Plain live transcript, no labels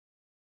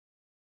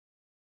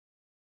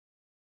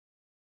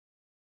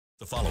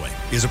The following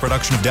is a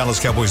production of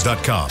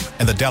DallasCowboys.com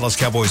and the Dallas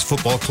Cowboys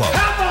Football Club.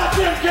 How about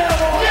them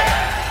Cowboys?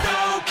 Yeah!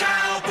 Go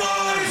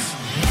Cowboys!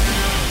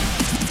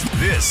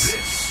 This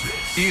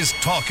is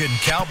Talkin'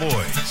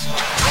 Cowboys.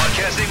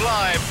 Broadcasting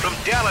live from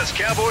Dallas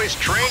Cowboys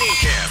training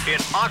camp in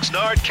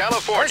Oxnard,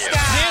 California.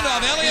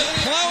 Handoff, Elliott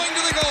plowing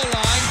to the goal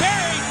line.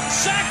 Barry,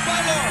 sacked by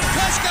Lawrence.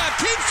 Prescott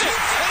keeps it,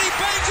 and he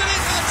bangs it in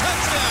for the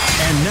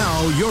touchdown. And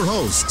now your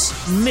hosts,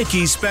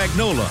 Mickey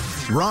Spagnola,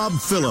 Rob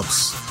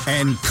Phillips,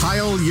 and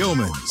Kyle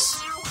Yeomans.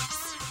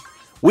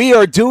 We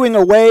are doing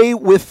away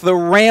with the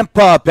ramp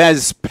up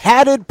as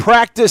padded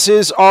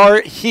practices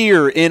are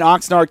here in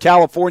Oxnard,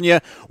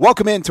 California.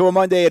 Welcome into a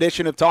Monday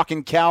edition of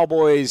Talking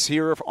Cowboys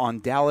here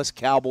on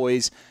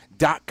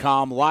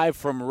DallasCowboys.com, live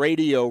from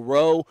Radio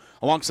Row.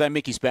 Alongside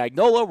Mickey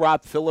Spagnola,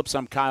 Rob Phillips,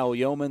 I'm Kyle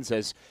Yeomans.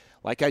 As,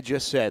 like I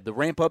just said, the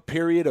ramp up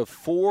period of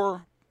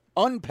 4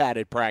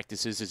 unpadded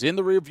practices is in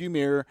the rearview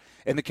mirror,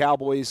 and the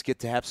Cowboys get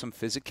to have some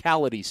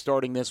physicality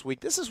starting this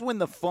week. This is when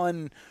the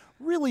fun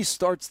really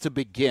starts to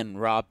begin,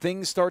 Rob.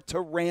 Things start to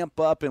ramp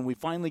up, and we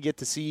finally get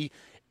to see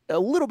a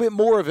little bit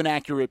more of an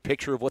accurate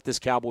picture of what this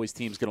Cowboys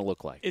team is going to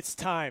look like. It's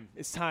time.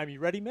 It's time. You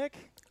ready, Mick?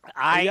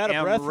 I Are you out of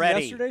am breath ready.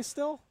 From yesterday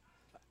still?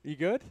 You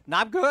good?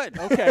 Not good.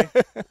 Okay.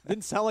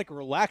 Didn't sound like a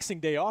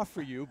relaxing day off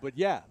for you, but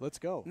yeah, let's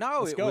go.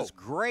 No, let's it go. was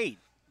great.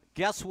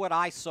 Guess what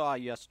I saw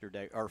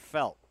yesterday, or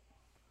felt?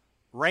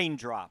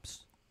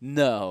 Raindrops.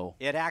 No.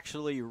 It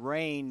actually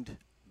rained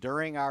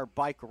during our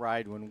bike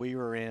ride when we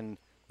were in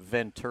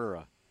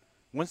Ventura.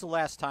 When's the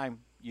last time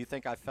you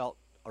think I felt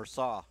or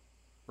saw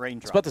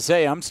raindrops? I was about to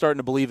say, I'm starting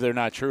to believe they're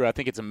not true. I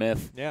think it's a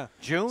myth. Yeah.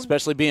 June?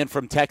 Especially being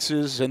from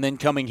Texas and then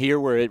coming here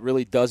where it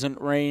really doesn't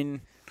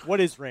rain.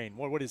 What is rain?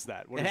 What is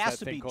that? What it is has that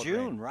to thing be called June,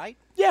 rain? right?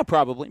 Yeah,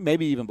 probably.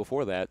 Maybe even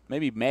before that.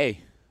 Maybe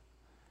May.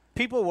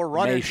 People were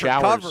running May for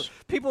showers. cover.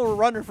 People were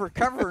running for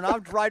cover, and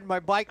I'm riding my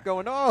bike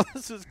going, oh,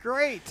 this is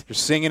great. You're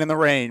singing in the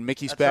rain.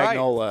 Mickey That's right.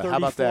 Spagnola. How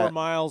about 34 that?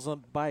 miles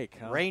on bike,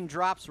 huh?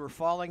 Raindrops were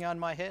falling on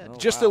my head.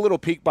 Just a little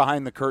peek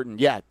behind the curtain.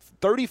 Yeah,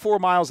 34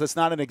 miles, that's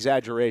not an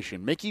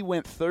exaggeration. Mickey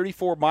went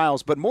 34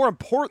 miles, but more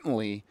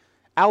importantly,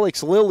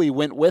 Alex Lilly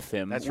went with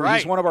him. That's right.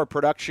 He's one of our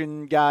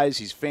production guys.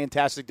 He's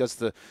fantastic, does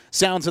the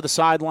sounds of the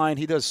sideline.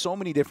 He does so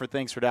many different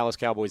things for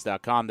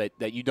DallasCowboys.com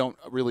that you don't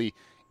really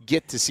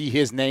get to see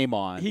his name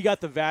on. He got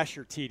the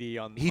Vasher TD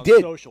on He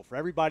did. social. For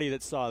everybody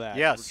that saw that,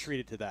 Yes. we're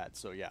treated to that.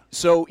 So, yeah.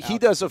 So he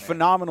Alex does is a the man.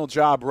 phenomenal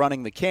job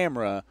running the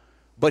camera,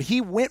 but he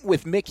went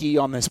with Mickey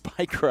on this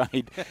bike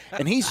ride,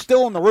 and he's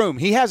still in the room.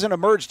 He hasn't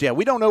emerged yet.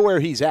 We don't know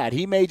where he's at.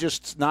 He may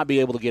just not be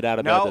able to get out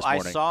of bed No, this I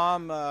morning. saw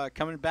him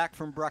coming back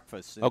from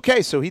breakfast.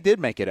 Okay, so he did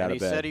make it out and of he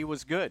bed. said he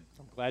was good.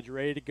 I'm glad you're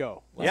ready to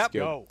go. Yep. Let's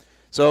go.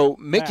 So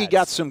Mickey Pads.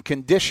 got some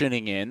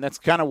conditioning in. That's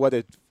kind of what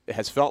it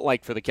has felt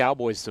like for the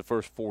Cowboys the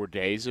first 4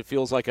 days. It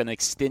feels like an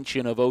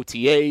extension of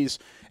OTAs,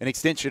 an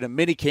extension of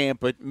minicamp.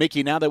 But,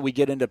 Mickey, now that we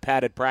get into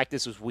padded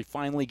practices, we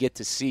finally get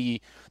to see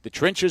the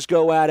trenches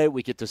go at it.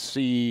 We get to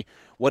see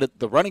what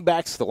the running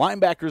backs, the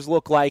linebackers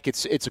look like.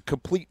 It's a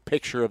complete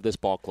picture of this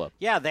ball club.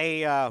 Yeah,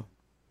 they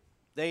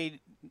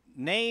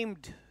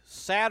named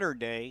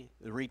Saturday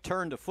the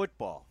return to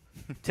football.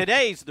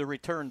 Today's the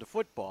return to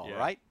football, Yeah,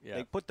 right? yeah.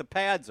 They put the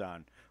pads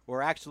on.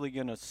 We're actually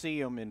going to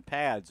see them in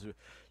pads.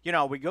 You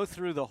know, we go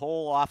through the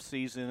whole off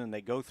season, and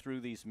they go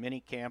through these mini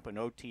camp and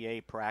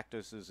OTA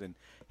practices and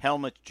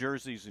helmets,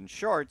 jerseys, and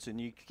shorts,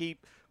 and you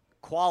keep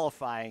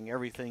qualifying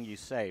everything you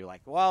say.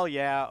 Like, well,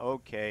 yeah,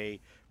 okay,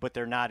 but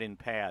they're not in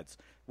pads.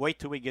 Wait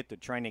till we get to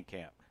training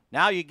camp.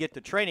 Now you get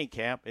to training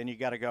camp, and you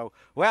got to go,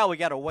 well, we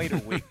got to wait a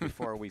week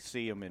before we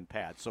see them in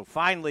pads. So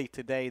finally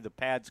today the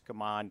pads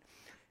come on,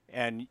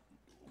 and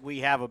we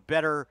have a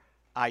better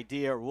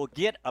idea, we'll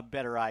get a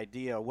better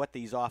idea of what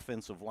these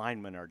offensive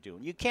linemen are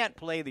doing. You can't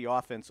play the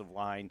offensive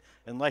line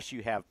unless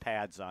you have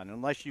pads on,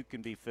 unless you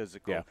can be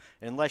physical,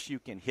 unless you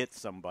can hit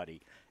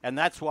somebody. And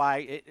that's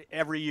why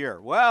every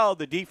year, well,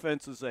 the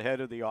defense is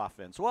ahead of the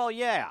offense. Well,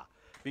 yeah,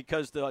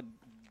 because the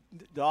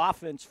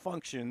offense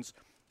functions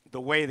the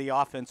way the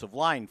offensive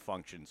line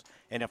functions.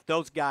 And if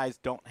those guys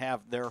don't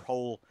have their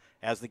whole,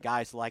 as the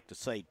guys like to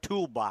say,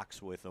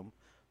 toolbox with them,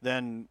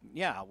 then,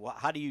 yeah, well,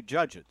 how do you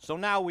judge it? So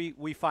now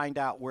we find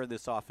out where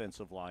this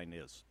offensive line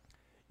is.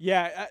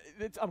 Yeah,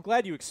 I'm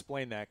glad you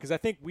explained that because I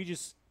think we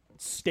just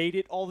state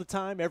it all the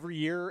time every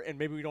year, and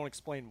maybe we don't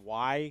explain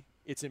why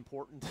it's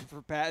important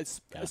for pads,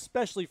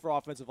 especially for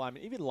offensive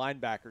linemen, even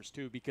linebackers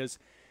too, because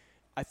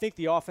I think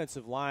the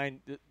offensive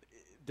line,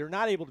 they're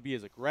not able to be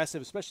as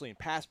aggressive, especially in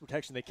pass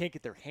protection. They can't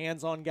get their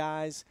hands on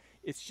guys.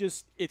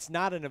 It's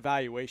not an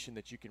evaluation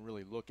that you can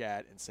really look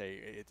at and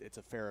say it's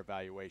a fair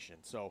evaluation.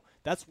 So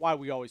that's why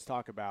we always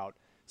talk about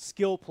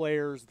skill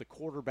players, the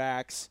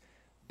quarterbacks,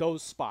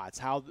 those spots,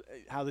 how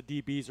the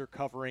DBs are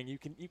covering. You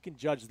can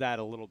judge that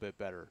a little bit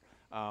better.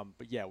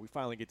 But, yeah, we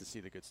finally get to see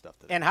the good stuff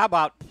today. And how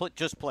about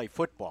just play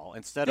football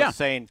instead of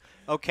saying,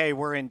 okay,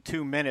 we're in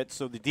 2 minutes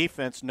so the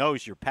defense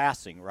knows you're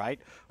passing, right?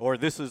 Or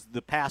this is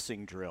the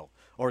passing drill,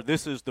 or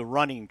this is the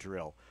running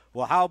drill.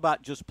 Well, how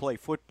about just play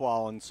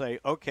football and say,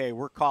 okay,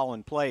 we're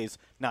calling plays,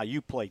 now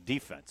you play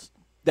defense.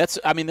 That's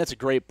a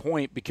great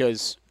point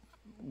because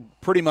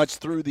pretty much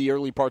through the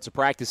early parts of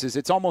practices,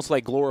 it's almost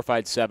like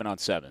glorified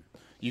 7-on-7.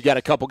 You got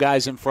a couple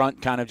guys in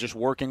front kind of just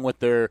working with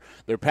their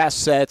pass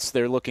sets.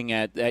 They're looking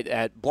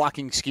at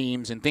blocking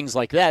schemes and things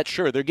like that.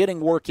 Sure, they're getting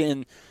work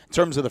in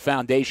terms of the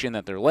foundation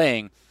that they're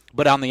laying.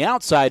 But on the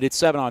outside,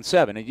 it's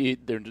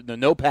 7-on-7. There are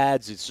no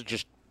pads. It's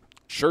just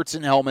shirts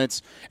and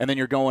helmets, and then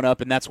you're going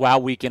up, and that's how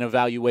we can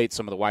evaluate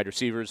some of the wide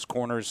receivers,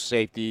 corners,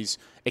 safeties,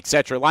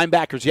 etc.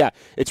 Linebackers, yeah,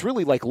 it's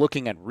really like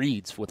looking at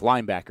reads with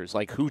linebackers,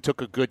 like who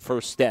took a good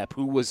first step,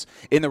 who was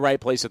in the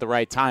right place at the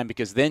right time,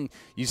 because then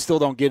you still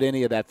don't get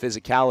any of that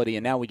physicality,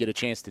 and now we get a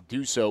chance to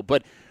do so.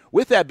 But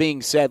with that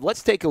being said,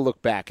 let's take a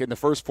look back in the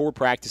first 4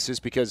 practices,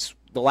 because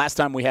the last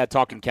time we had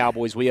Talking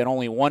Cowboys, we had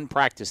only 1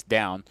 practice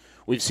down.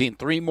 We've seen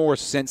 3 more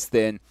since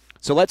then.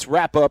 So let's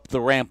wrap up the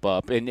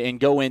ramp-up and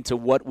go into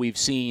what we've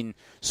seen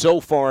so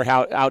far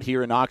out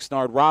here in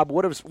Oxnard. Rob,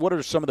 what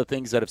are some of the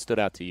things that have stood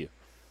out to you?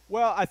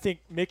 Well, I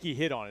think Mickey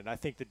hit on it. I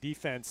think the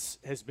defense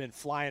has been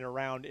flying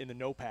around in the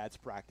no-pads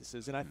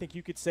practices, and I think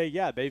you could say,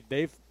 yeah,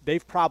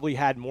 they've probably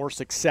had more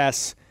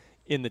success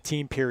in the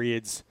team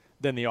periods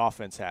than the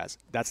offense has.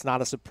 That's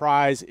not a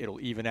surprise. It'll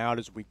even out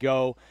as we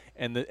go.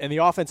 And the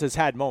offense has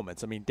had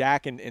moments. I mean,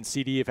 Dak and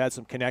CD have had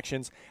some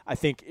connections. I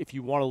think if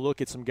you want to look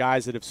at some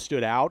guys that have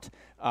stood out,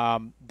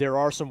 there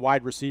are some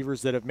wide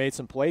receivers that have made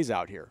some plays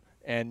out here.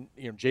 And,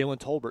 Jalen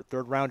Tolbert,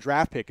 3rd-round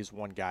draft pick, is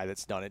one guy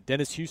that's done it.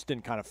 Dennis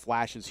Houston kind of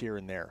flashes here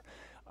and there.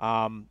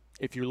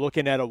 If you're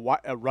looking at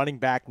a running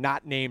back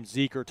not named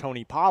Zeke or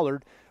Tony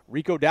Pollard,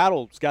 Rico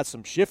Dowdle's got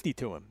some shifty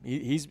to him.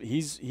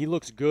 He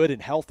looks good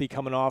and healthy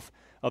coming off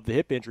of the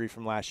hip injury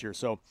from last year.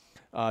 So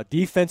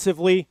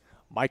defensively,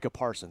 Micah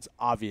Parsons,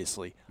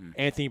 obviously.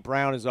 Anthony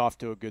Brown is off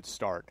to a good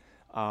start.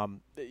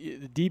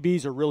 The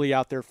DBs are really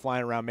out there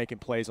flying around making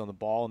plays on the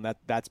ball, and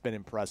that's been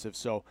impressive.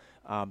 So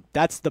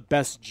that's the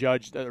best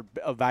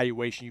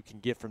evaluation you can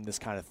get from this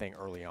kind of thing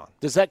early on.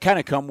 Does that kind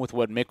of come with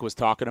what Mick was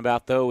talking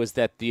about, though, is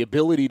that the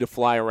ability to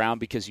fly around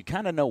because you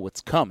kind of know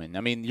what's coming?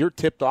 I mean, you're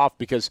tipped off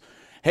because –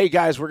 hey,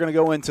 guys, we're going to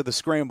go into the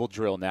scramble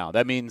drill now.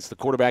 That means the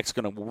quarterback's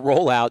going to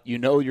roll out. You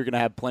know you're going to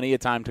have plenty of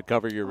time to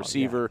cover your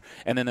receiver,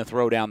 and then the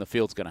throw down the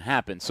field's going to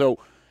happen. So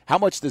how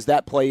much does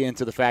that play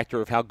into the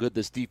factor of how good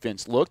this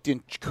defense looked,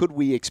 and could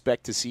we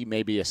expect to see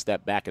maybe a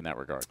step back in that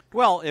regard?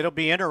 Well, it'll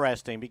be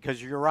interesting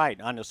because you're right.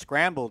 On a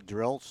scramble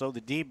drill, so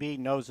the DB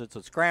knows it's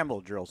a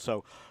scramble drill.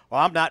 So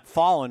I'm not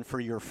falling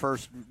for your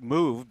first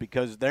move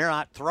because they're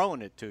not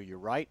throwing it to you,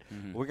 right?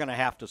 Mm-hmm. We're going to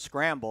have to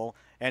scramble,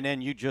 and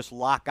then you just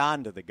lock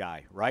on to the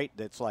guy, right?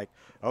 That's like,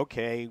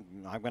 okay,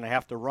 I'm going to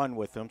have to run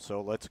with him,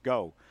 so let's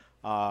go.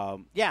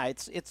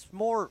 It's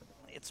more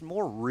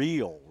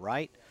real,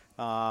 right?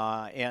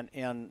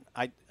 And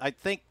I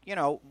think,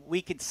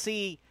 we could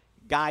see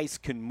guys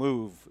can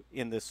move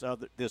in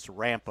this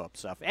ramp up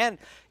stuff, and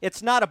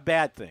it's not a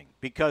bad thing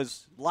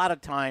because a lot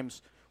of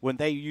times when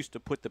they used to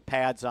put the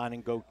pads on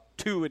and go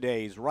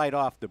 2-a-days right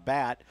off the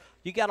bat,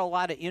 you got a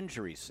lot of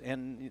injuries.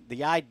 And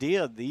the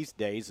idea these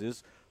days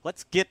is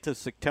let's get to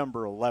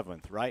September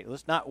 11th, right?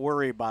 Let's not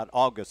worry about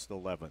August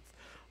 11th.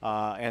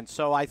 And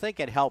so I think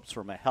it helps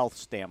from a health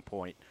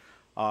standpoint.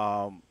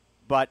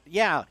 But,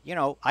 yeah,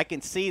 I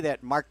can see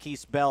that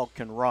Marquise Bell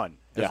can run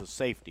as a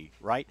safety,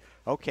 right?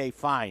 Okay,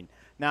 fine.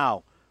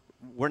 Now,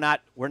 we're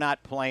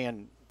not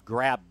playing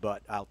grab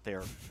butt out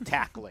there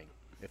tackling,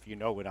 if you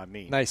know what I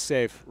mean. Nice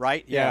save.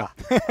 Right? Yeah.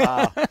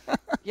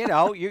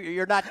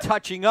 You're not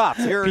touching up.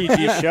 You're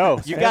PG show.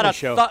 You got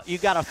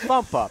to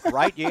thump up,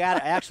 right? You got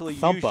to actually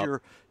use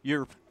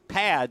your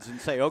pads and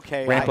say,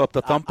 okay, ramp up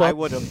the thump up. I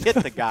would have hit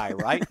the guy,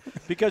 right?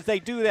 Because they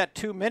do that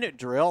 2-minute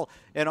drill,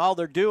 and all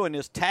they're doing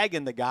is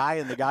tagging the guy,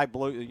 and the guy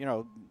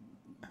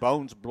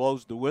Bones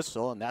blows the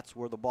whistle, and that's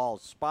where the ball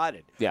is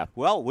spotted. Yeah.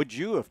 Well, would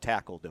you have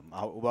tackled him?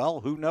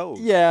 Well, who knows?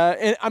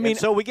 Yeah, and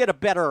so we get a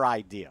better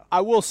idea.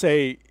 I will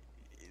say,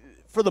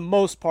 for the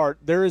most part,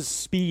 there is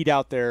speed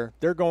out there.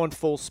 They're going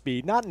full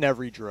speed, not in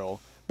every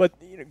drill. But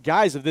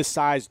guys of this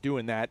size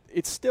doing that,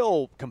 it's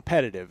still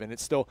competitive, and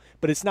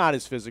but it's not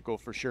as physical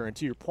for sure. And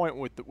to your point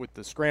with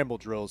the scramble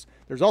drills,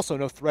 there's also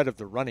no threat of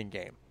the running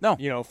game. No,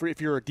 if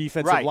you're a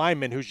defensive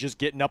lineman who's just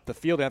getting up the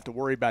field, you don't have to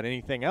worry about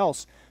anything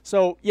else.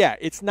 So yeah,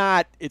 it's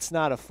not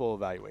a full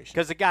evaluation.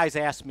 Because the guys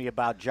asked me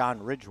about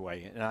John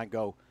Ridgeway, and I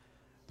go,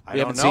 I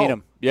haven't seen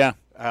him. Yeah,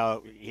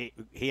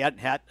 he hadn't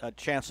had a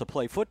chance to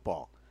play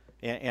football,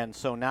 and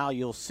so now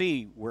you'll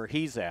see where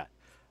he's at.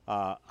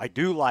 I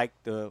do like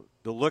the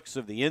looks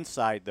of the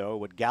inside, though,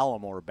 with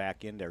Gallimore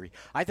back in there.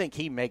 I think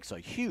he makes a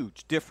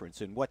huge difference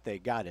in what they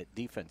got at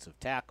defensive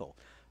tackle,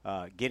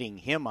 getting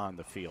him on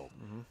the field.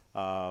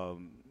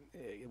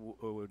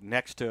 Mm-hmm.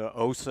 Next to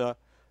Osa,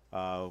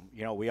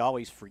 we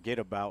always forget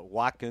about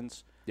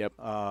Watkins. Yep.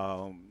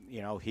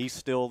 He's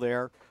still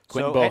there.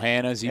 Quentin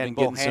Bohanna's even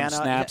getting some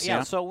snaps.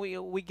 Yeah, so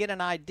we get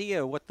an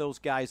idea what those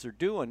guys are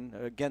doing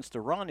against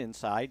the run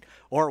inside,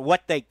 or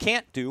what they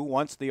can't do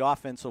once the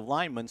offensive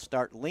linemen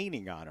start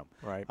leaning on them.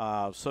 Right.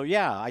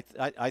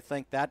 I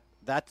think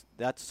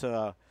that's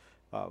a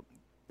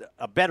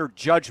better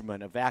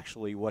judgment of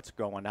actually what's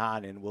going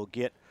on, and we'll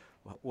get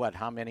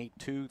how many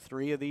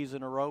 2-3 of these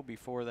in a row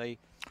before they.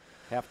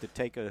 have to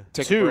take a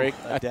break.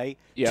 a day.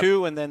 Yep.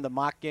 2, and then the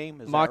mock game.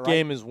 Is Mock that right?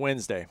 game is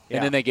Wednesday.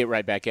 And then they get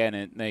right back in,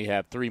 and they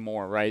have 3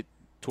 more, right,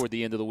 toward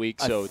the end of the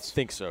week. So I it's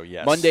think so,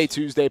 yes. Monday,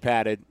 Tuesday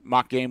padded.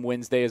 Mock game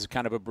Wednesday is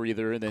kind of a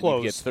breather, and then you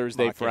get Close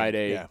Thursday, mock game,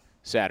 Friday, yeah.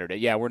 Saturday.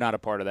 Yeah, we're not a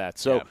part of that.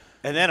 So Yeah.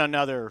 And then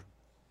another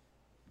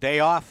day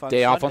off on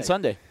day Sunday. off on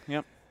Sunday.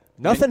 Yep.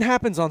 Nothing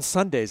happens on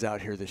Sundays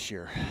out here this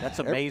year. That's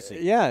amazing.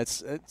 Yeah,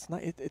 it's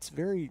not. It's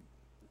very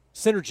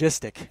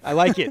synergistic. I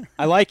like it.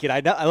 I like it.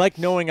 I like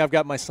knowing I've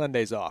got my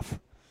Sundays off.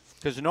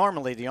 Because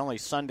normally the only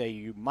Sunday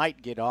you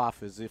might get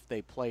off is if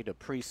they played a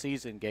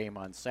preseason game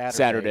on Saturday,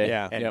 Saturday,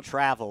 and Yep.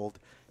 traveled,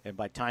 and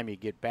by the time you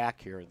get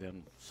back here,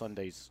 then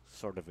Sunday's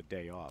sort of a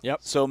day off. Yep.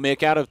 So,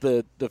 Mick, out of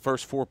the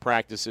first 4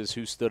 practices,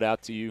 who stood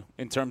out to you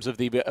in terms of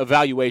the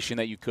evaluation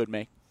that you could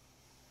make?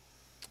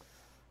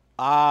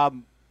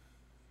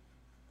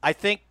 I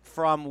think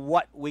from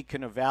what we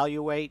can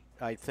evaluate,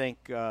 I think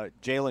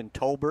Jalen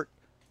Tolbert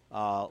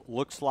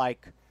looks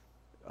like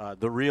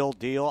the real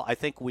deal. I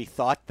think we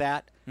thought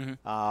that.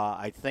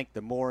 I think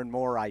the more and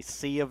more I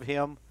see of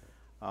him,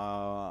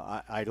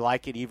 I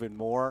like it even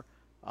more.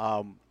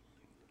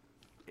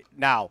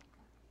 Now,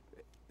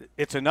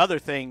 it's another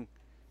thing.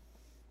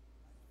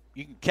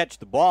 You can catch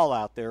the ball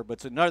out there, but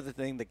it's another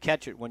thing to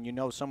catch it when you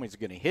know somebody's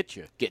going to hit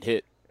you. Get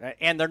hit.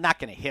 And they're not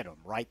going to hit him,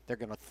 right? They're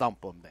going to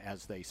thump him,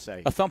 as they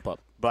say. A thump up.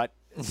 But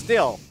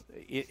still,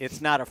 it's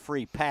not a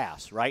free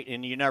pass, right?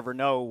 And you never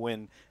know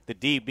when the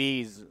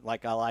DBs,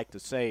 like I like to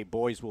say,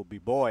 boys will be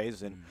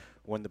boys, and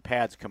when the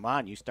pads come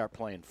on, you start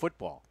playing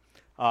football.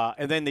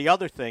 And then the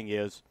other thing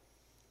is,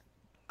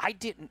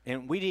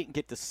 we didn't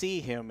get to see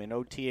him in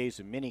OTAs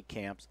and mini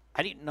camps.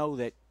 I didn't know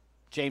that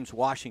James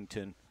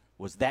Washington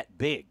was that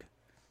big.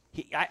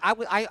 I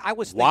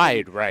was thinking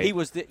wide, right? He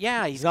was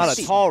he's not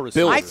a tall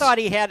receiver. I thought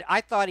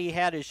he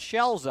had his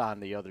shells on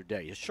the other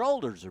day. His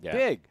shoulders are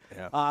big,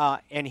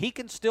 and he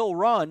can still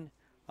run.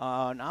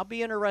 And I'll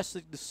be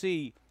interested to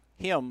see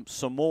him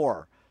some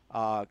more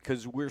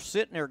because we're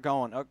sitting there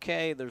going,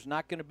 okay, there's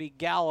not going to be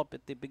Gallup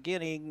at the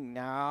beginning.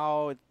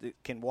 Now,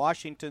 can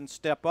Washington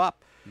step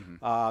up?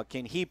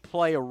 Can he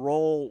play a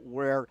role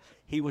where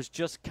he was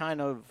just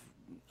kind of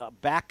a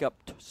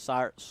backup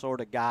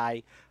sort of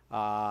guy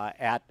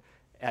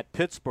at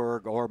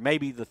Pittsburgh, or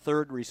maybe the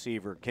third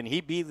receiver? Can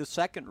he be the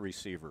second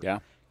receiver? Yeah.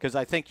 Because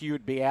I think you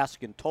would be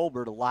asking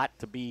Tolbert a lot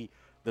to be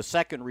the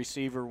second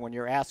receiver when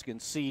you're asking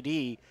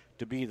CD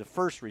to be the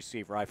first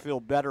receiver. I feel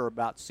better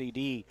about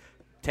CD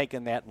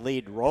taking that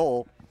lead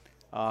role.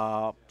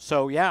 Because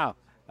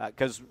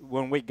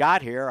when we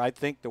got here, I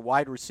think the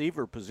wide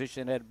receiver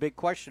position had a big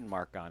question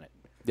mark on it.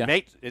 Yeah.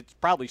 It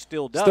probably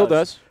still does. Still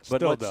does. But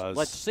Still does.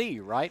 Let's see,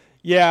 right?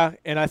 Yeah,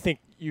 and I think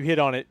you hit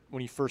on it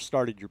when you first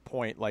started your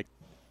point. Like,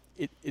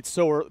 it's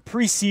so early.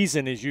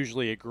 Preseason is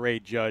usually a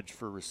great judge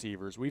for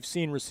receivers. We've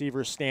seen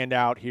receivers stand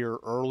out here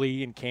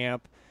early in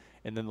camp,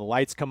 and then the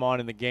lights come on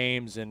in the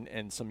games,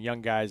 and some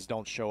young guys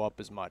don't show up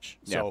as much.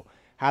 Yeah. So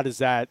how does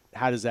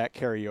that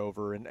carry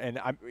over? And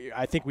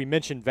I think we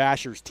mentioned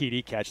Vasher's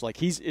TD catch.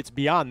 Like, it's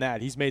beyond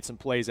that. He's made some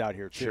plays out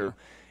here too, Sure.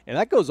 and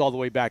that goes all the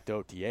way back to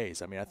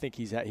OTAs. I mean, I think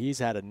he's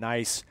had a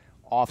nice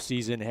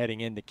offseason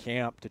heading into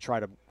camp to try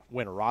to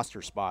win a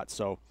roster spot.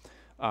 So,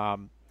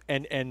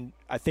 and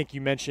I think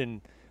you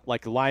mentioned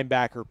like the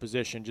linebacker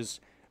position, just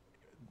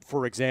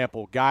for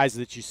example, guys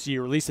that you see,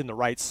 or at least in the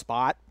right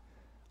spot.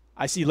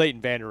 I see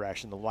Leighton Vander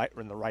Esch in the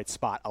right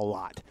spot a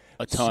lot.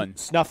 A ton.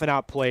 Snuffing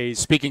out plays.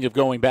 Speaking of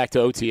going back to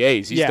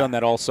OTAs, he's done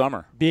that all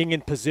summer. Being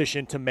in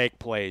position to make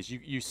plays.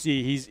 You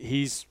see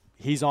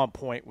he's on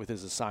point with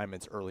his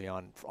assignments early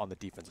on the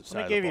defensive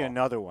side of the ball. Let me give you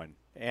another one.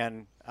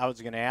 And I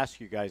was going to ask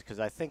you guys,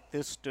 because I think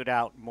this stood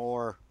out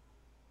more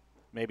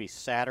maybe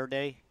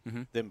Saturday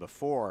than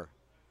before.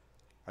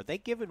 Are they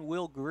giving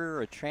Will Grier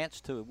a chance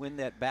to win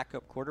that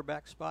backup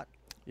quarterback spot?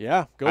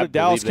 Yeah, go I to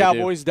believe they do.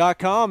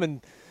 DallasCowboys.com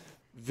and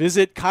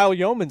visit Kyle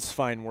Yeoman's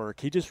fine work.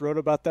 He just wrote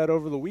about that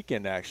over the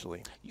weekend,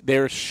 actually.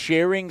 They're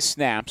sharing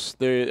snaps.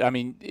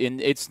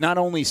 It's not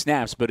only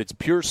snaps, but it's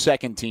pure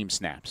second-team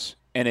snaps.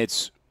 And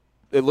it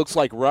looks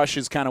like Rush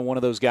is kind of one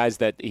of those guys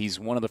that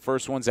he's one of the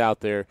first ones out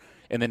there,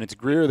 and then it's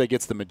Grier that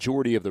gets the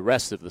majority of the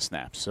rest of the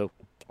snaps. So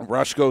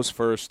Rush goes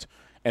first,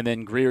 and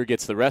then Grier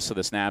gets the rest of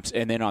the snaps.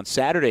 And then on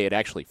Saturday it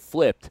actually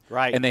flipped,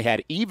 right? And they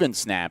had even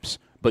snaps,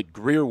 but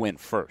Grier went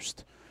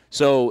first.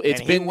 So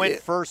he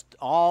went first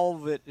all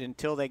of it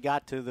until they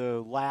got to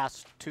the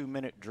last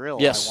 2-minute drill.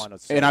 Yes, I want to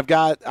say. And I've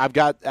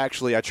got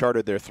actually I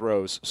charted their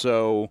throws.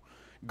 So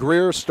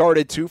Grier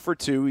started 2 for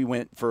 2. He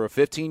went for a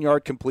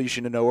 15-yard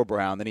completion to Noah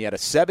Brown. Then he had a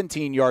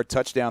 17-yard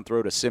touchdown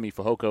throw to Simi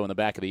Fehoko in the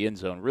back of the end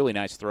zone. Really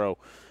nice throw.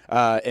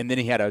 And then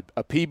he had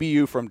a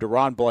PBU from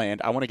Deron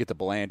Bland. I want to get to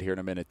Bland here in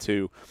a minute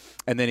too.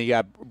 And then he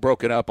got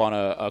broken up on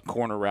a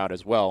corner route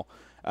as well.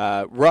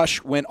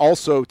 Rush went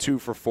also 2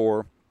 for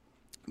 4.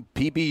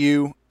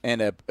 PBU and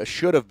a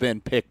should have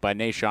been picked by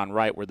Nashawn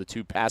Wright were the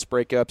 2 pass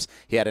breakups.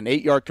 He had an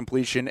 8-yard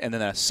completion and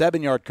then a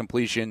 7-yard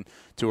completion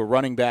to a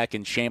running back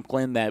in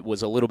Shamplin that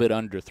was a little bit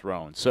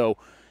underthrown. So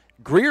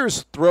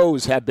Grier's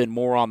throws have been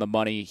more on the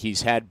money.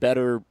 He's had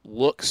better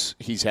looks.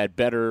 He's had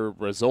better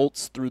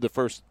results through the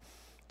first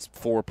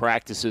 4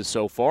 practices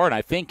so far. And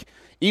I think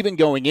even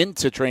going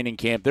into training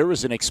camp, there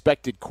was an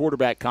expected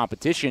quarterback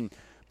competition,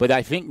 but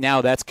I think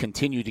now that's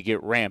continued to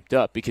get ramped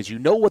up because you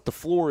know what the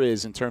floor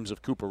is in terms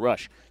of Cooper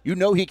Rush. You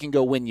know he can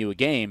go win you a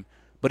game,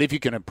 but if you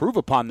can improve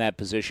upon that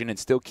position and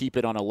still keep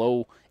it on a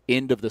low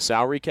end of the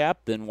salary cap,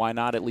 then why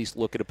not at least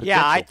look at a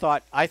potential? Yeah,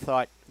 I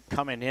thought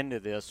coming into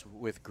this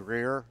with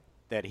Greer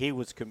that he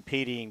was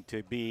competing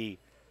to be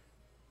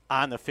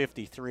on the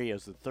 53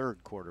 as the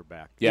third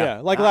quarterback. Yeah,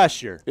 like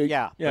last year.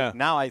 Yeah. Yeah. But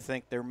now I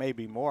think there may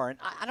be more. And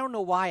I don't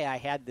know why I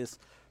had this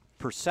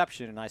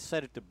perception, and I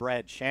said it to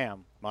Brad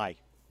Sham, my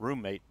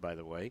roommate, by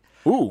the way.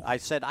 Ooh. I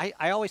said,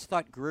 I always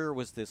thought Greer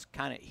was this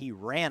kind of – he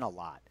ran a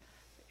lot.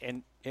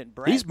 And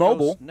Brad He's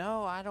mobile. goes,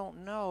 no, I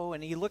don't know.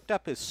 And he looked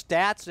up his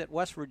stats at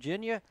West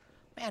Virginia.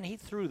 Man, he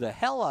threw the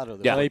hell out of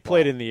the Yeah, he football.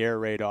 played in the air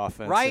raid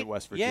offense Right? at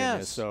West Virginia.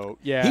 Yes. So,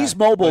 yeah. He's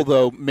mobile,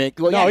 though, Mick.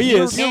 No, he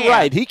is. You're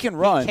right. He can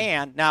run. He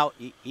can. Now,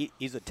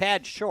 he's a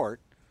tad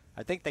short.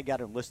 I think they got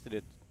him listed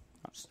at,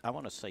 I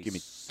want to say, Give me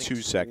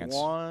 2 seconds.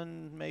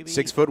 6'1", maybe.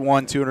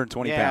 6'1",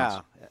 220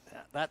 pounds.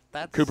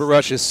 That's Cooper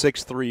Rush is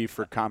 6'3"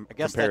 for I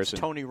guess comparison. that's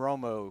Tony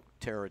Romo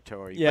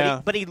territory.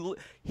 Yeah. But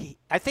he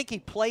I think he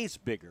plays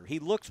bigger. He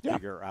looks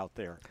bigger out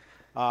there.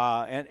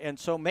 And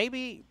so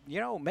maybe,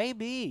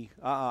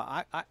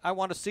 I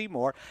want to see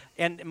more.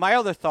 And my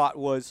other thought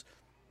was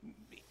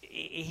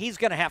he's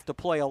going to have to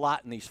play a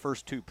lot in these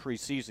first 2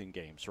 preseason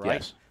games,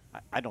 right? Yes.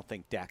 I don't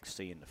think Dak's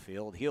seeing the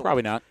field.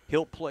 Probably not.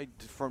 He'll play,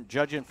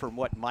 judging from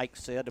what Mike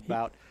said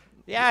about,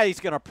 he's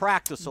going to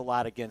practice a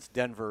lot against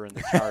Denver and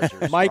the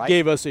Chargers. Mike right?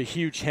 gave us a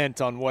huge hint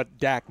on what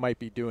Dak might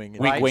be doing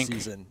in Wink, the wink.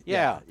 season.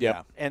 Yeah.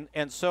 Yep.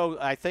 And so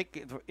I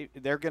think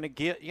they're going to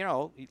get,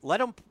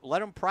 let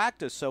him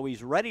practice so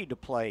he's ready to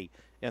play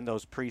in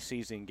those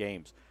preseason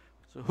games.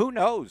 So who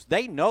knows?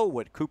 They know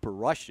what Cooper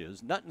Rush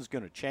is. Nothing's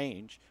going to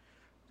change.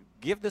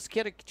 Give this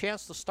kid a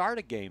chance to start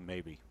a game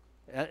maybe.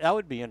 That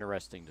would be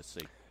interesting to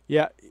see.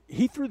 Yeah,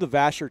 he threw the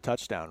Vasher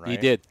touchdown, right? He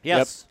did.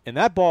 Yes. And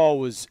that ball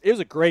was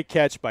a great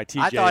catch by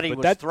TJ. I thought he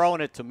but was throwing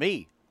it to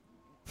me.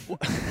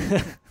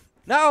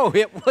 No,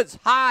 it was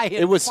high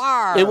and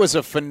far. It was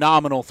a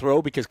phenomenal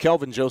throw because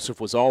Kelvin Joseph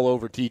was all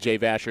over T.J.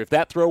 Vasher. If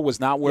that throw was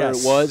not where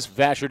it was,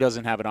 Vasher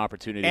doesn't have an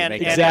opportunity to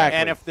make it. Exactly.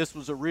 And if this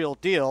was a real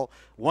deal,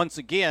 once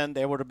again,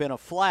 there would have been a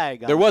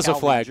flag. There was Kelvin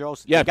a flag.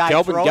 Joseph. Yeah, The guy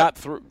Kelvin throw got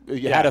it? through.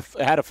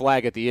 Had a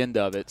flag at the end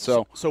of it.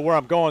 So where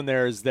I'm going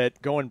there is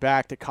that going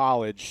back to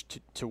college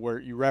to where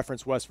you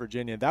referenced West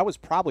Virginia, that was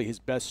probably his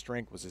best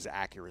strength was his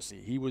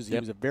accuracy. He was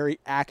a very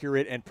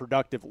accurate and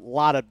productive. A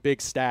lot of big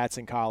stats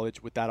in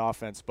college with that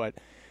offense, but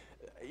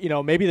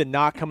maybe the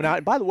knock coming out.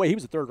 And by the way, he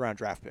was a 3rd-round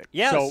draft pick.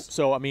 Yes.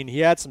 So I mean, he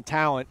had some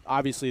talent.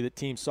 Obviously, the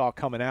team saw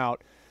coming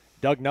out.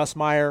 Doug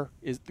Nussmeier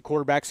is the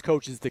quarterback's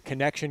coach. Is the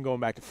connection going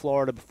back to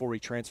Florida before he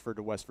transferred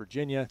to West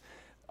Virginia.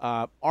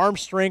 Arm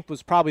strength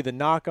was probably the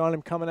knock on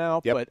him coming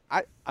out. Yep.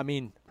 But I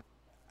mean,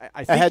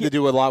 I think it had to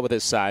do a lot with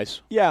his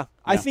size. Yeah,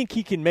 I think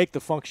he can make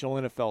the functional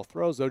NFL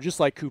throws, though, just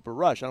like Cooper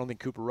Rush. I don't think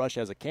Cooper Rush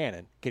has a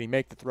cannon. Can he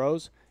make the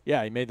throws?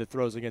 Yeah, he made the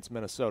throws against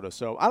Minnesota.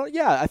 So,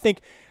 I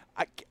think,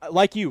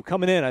 like you,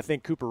 coming in, I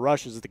think Cooper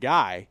Rush is the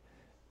guy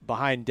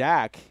behind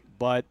Dak.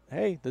 But,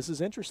 hey, this is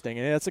interesting,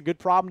 and that's a good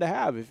problem to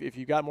have if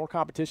you got more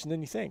competition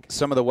than you think.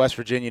 Some of the West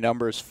Virginia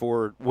numbers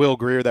for Will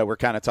Greer that we're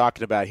kind of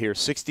talking about here,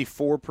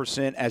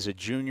 64% as a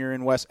junior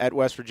at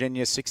West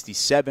Virginia,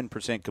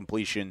 67%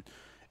 completion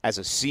as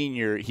a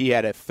senior. He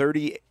had a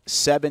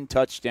 37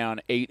 touchdown,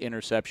 8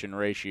 interception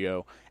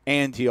ratio,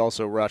 and he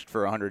also rushed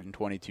for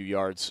 122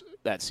 yards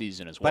that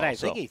season as well. But I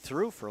think he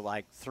threw for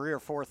like 3,000 or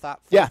 4,000.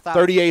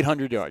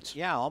 3,800 yards.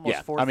 Yeah,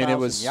 almost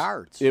 4,000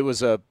 yards. It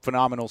was a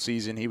phenomenal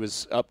season. He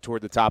was up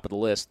toward the top of the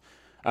list.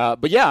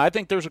 But yeah, I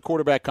think there's a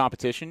quarterback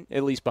competition,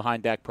 at least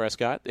behind Dak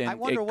Prescott. And I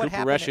wonder what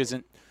Cooper Rush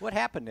isn't. What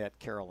happened at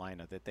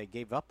Carolina that they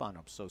gave up on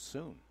him so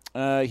soon?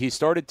 He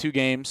started 2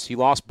 games. He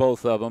lost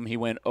both of them. He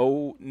went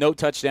no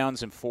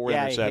touchdowns and 4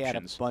 interceptions. He had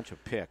a bunch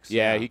of picks.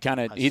 Yeah, he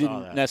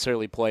didn't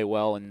necessarily play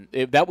well, and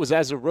that was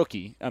as a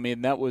rookie. I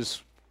mean, that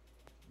was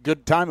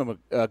good time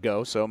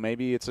ago. So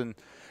maybe it's a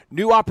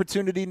new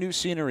opportunity, new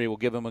scenery will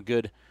give him a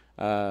good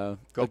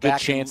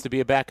chance to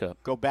be a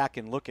backup. Go back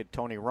and look at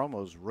Tony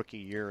Romo's rookie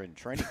year in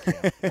training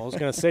camp. I was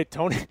going to say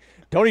Tony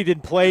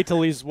didn't play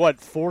till he's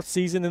 4th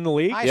season in the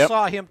league. I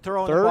saw him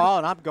throwing the 3rd? ball,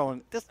 and I'm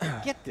going,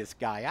 get this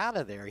guy out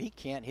of there. He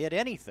can't hit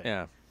anything.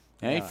 Yeah.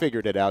 Yeah, he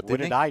figured it out, What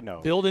didn't did I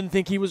know? Bill didn't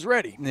think he was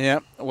ready.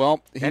 Yeah,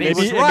 well, he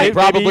was right. He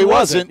probably Maybe he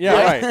wasn't.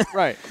 Yeah,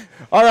 right.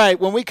 All right,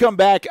 when we come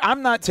back,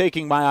 I'm not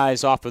taking my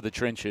eyes off of the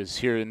trenches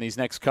here in these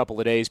next couple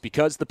of days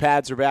because the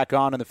pads are back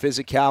on and the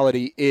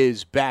physicality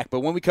is back. But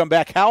when we come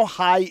back, how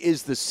high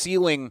is the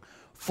ceiling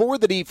for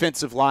the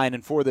defensive line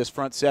and for this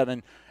front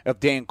seven of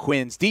Dan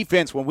Quinn's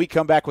defense when we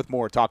come back with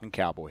more Talking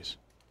Cowboys?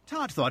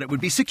 Todd thought it would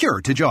be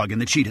secure to jog in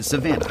the cheetah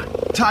savanna.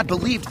 Todd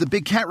believed the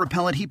big cat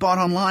repellent he bought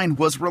online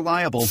was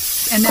reliable.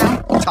 And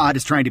now, Todd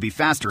is trying to be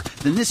faster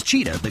than this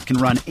cheetah that can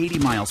run 80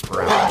 miles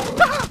per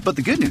hour. But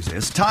the good news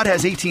is, Todd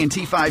has AT&T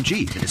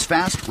 5G that is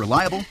fast,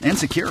 reliable, and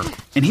secure.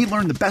 And he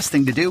learned the best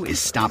thing to do is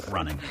stop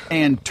running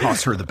and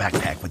toss her the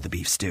backpack with the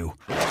beef stew.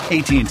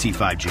 AT&T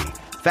 5G.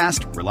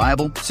 Fast,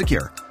 reliable,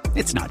 secure.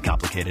 It's not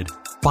complicated.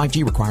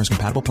 5G requires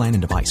compatible plan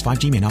and device.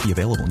 5G may not be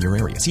available in your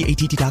area. See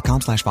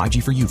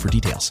att.com/5G for you for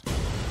details.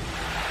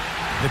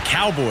 The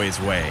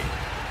Cowboys way,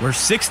 where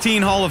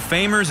 16 Hall of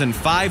Famers and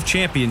 5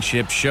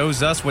 championships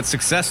shows us what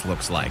success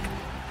looks like.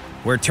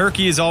 Where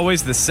turkey is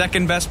always the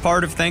second best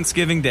part of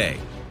Thanksgiving Day.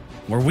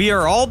 Where we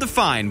are all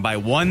defined by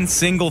one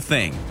single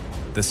thing,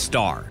 the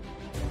star.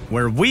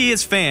 Where we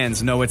as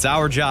fans know it's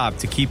our job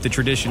to keep the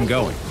tradition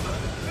going.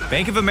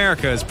 Bank of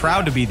America is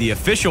proud to be the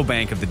official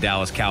bank of the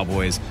Dallas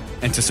Cowboys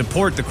and to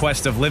support the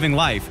quest of living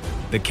life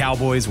the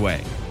Cowboys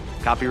way.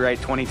 Copyright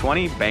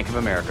 2020, Bank of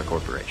America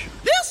Corporation.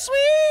 This sweet!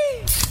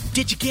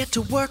 Did you get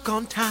to work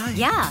on time?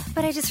 Yeah,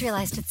 but I just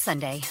realized it's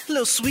Sunday.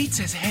 Little Sweet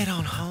says head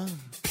on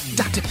home.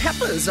 Dr.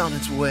 Pepper's on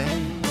its way.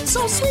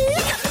 So sweet,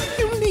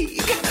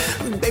 unique.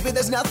 Baby,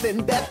 there's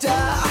nothing better.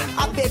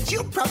 I bet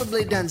you've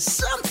probably done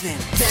something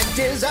that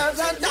deserves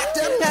a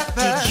Dr.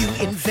 Pepper. Did you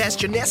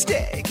invest your nest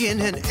egg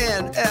in an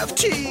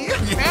NFT?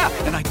 Yeah,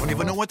 and I don't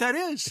even know what that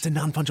is. It's a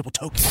non-fungible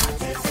token.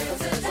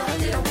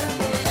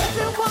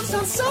 Everyone's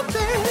on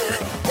something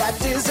that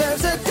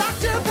deserves a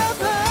Dr.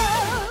 Pepper.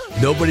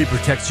 Nobody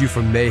protects you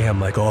from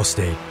mayhem like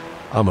Allstate.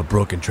 I'm a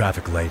broken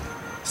traffic light.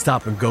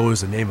 Stop and go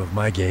is the name of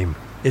my game.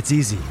 It's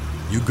easy.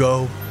 You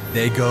go,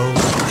 they go.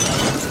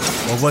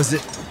 Or was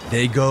it,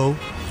 they go,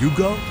 you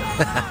go?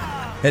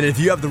 And if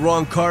you have the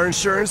wrong car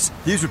insurance,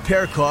 these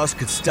repair costs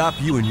could stop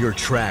you in your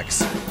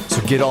tracks.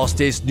 So get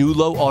Allstate's new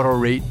low auto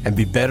rate and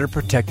be better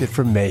protected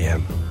from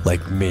mayhem,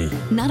 like me.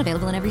 Not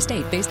available in every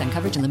state, based on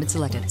coverage and limits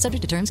selected.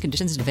 Subject to terms,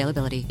 conditions, and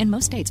availability. In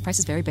most states,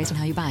 prices vary based on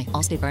how you buy.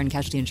 Allstate Bar and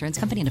Casualty Insurance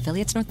Company and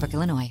affiliates, Northbrook,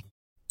 Illinois.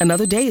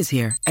 Another day is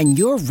here, and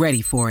you're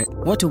ready for it.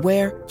 What to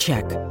wear?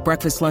 Check.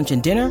 Breakfast, lunch,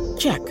 and dinner?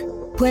 Check.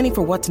 Planning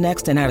for what's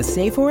next and how to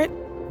save for it?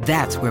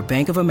 That's where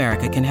Bank of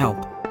America can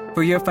help.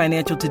 For your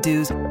financial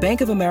to-dos,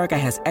 Bank of America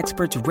has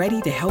experts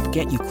ready to help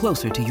get you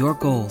closer to your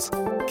goals.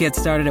 Get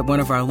started at one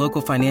of our local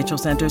financial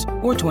centers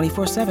or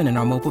 24/7 in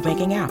our mobile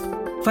banking app.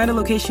 Find a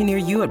location near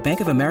you at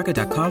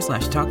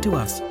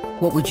bankofamerica.com/talktous.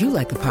 What would you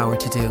like the power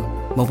to do?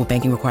 Mobile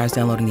banking requires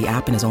downloading the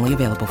app and is only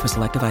available for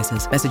select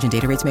devices. Message and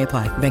data rates may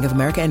apply. Bank of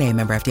America NA,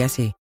 member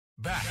FDIC.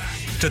 Back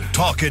to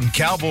Talkin'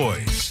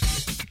 Cowboys.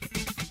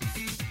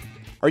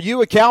 Are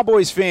you a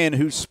Cowboys fan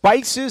who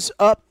spices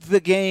up the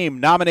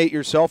game? Nominate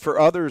yourself or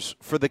others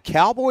for the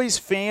Cowboys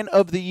Fan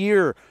of the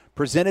Year,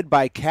 presented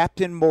by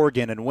Captain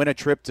Morgan, and win a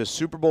trip to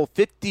Super Bowl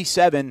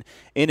 57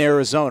 in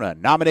Arizona.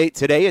 Nominate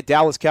today at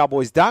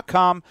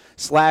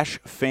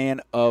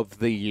DallasCowboys.com/Fan of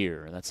the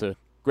Year. That's a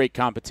great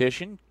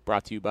competition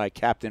brought to you by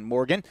Captain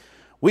Morgan.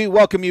 We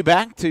welcome you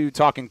back to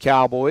Talkin'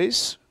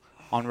 Cowboys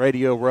on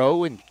Radio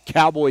Row in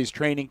Cowboys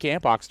Training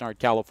Camp, Oxnard,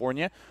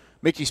 California.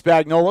 Mickey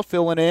Spagnola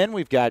filling in.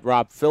 We've got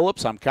Rob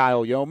Phillips. I'm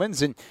Kyle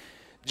Yeomans. And,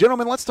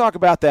 gentlemen, let's talk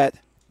about that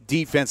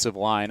defensive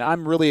line.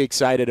 I'm really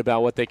excited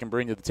about what they can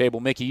bring to the table.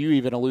 Mickey, you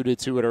even alluded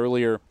to it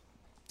earlier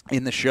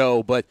in the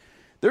show, but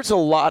there's a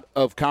lot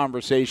of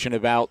conversation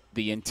about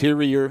the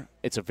interior.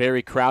 It's a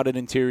very crowded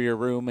interior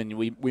room, and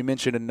we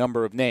mentioned a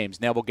number of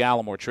names. Neville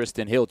Gallimore,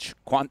 Tristan Hill,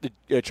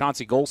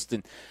 Chauncey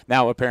Golston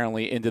now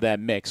apparently into that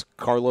mix.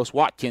 Carlos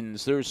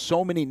Watkins. There's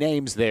so many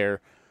names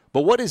there.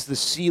 But what is the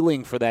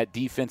ceiling for that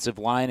defensive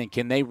line, and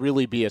can they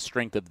really be a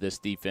strength of this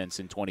defense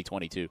in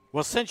 2022?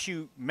 Well, since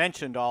you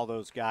mentioned all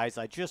those guys,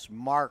 I just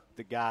marked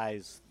the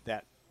guys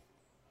that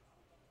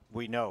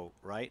we know,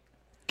 right?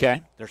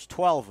 Okay. There's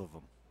 12 of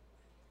them.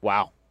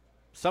 Wow.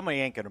 Somebody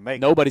ain't going to make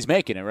it. Nobody's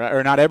making it, right?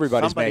 Or not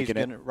everybody's making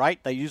it. Right?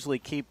 They usually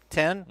keep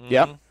 10. Mm-hmm.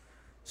 Yep.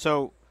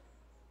 So,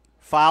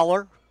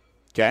 Fowler.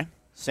 Okay.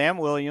 Sam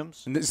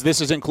Williams. And this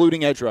is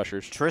including edge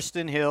rushers.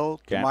 Tristan Hill,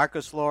 okay.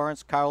 DeMarcus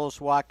Lawrence, Carlos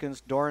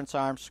Watkins, Dorrance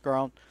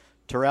Armstrong,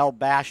 Terrell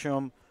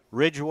Basham,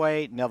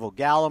 Ridgeway, Neville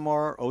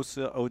Gallimore,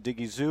 Osa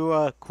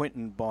Odigizua,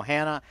 Quinton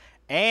Bohanna,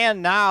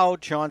 and now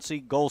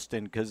Chauncey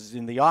Golston, because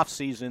in the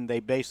offseason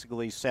they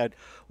basically said,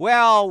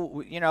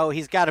 well, you know,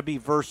 he's got to be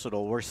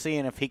versatile. We're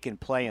seeing if he can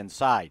play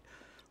inside.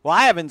 Well,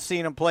 I haven't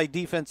seen him play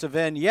defensive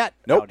end yet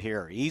out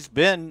here. He's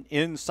been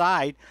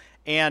inside,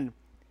 and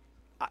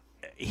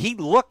he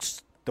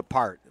looks the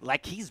part.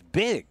 Like, he's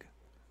big.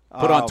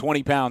 Put on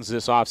 20 pounds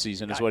this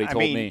offseason is what he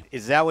told me.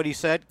 Is that what he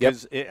said? Yep.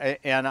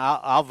 And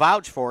I'll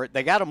vouch for it.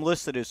 They got him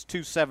listed as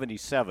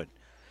 277.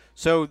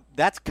 So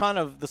that's kind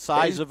of the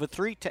size of a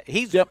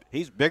he's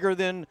bigger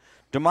than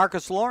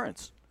DeMarcus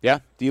Lawrence.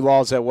 Yeah.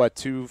 D-Law's at what,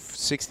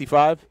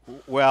 265?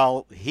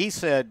 Well, he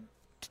said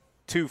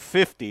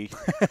 250.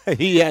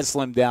 He has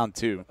slimmed down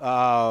too.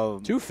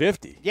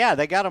 250? Yeah,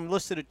 they got him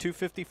listed at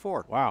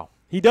 254. Wow.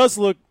 He does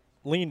look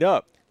leaned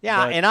up.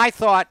 Yeah, and I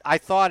thought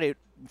it.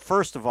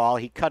 First of all,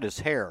 he cut his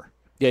hair.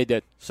 Yeah, he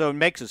did. So it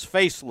makes his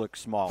face look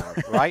smaller,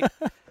 right?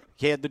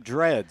 He had the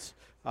dreads.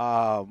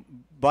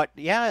 But,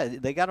 yeah,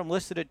 they got him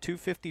listed at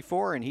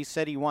 254, and he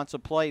said he wants to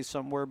play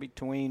somewhere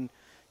between,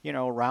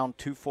 around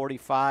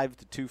 245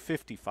 to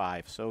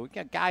 255. So,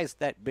 guys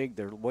that big,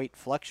 their weight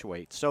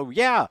fluctuates. So,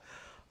 yeah,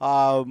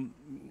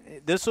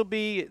 this will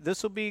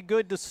be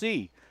good to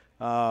see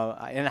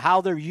and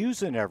how they're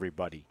using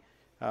everybody.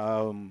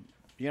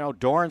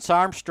 Dorrance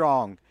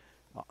Armstrong,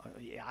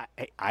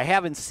 I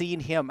haven't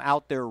seen him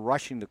out there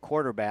rushing the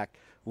quarterback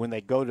when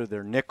they go to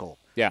their nickel.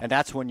 Yeah. And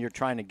that's when you're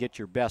trying to get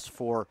your best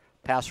 4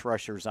 pass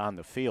rushers on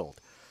the field.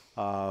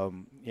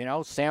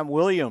 Sam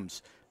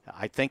Williams,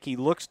 I think he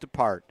looks the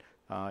part.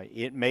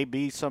 It may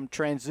be some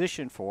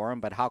transition for him,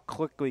 but how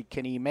quickly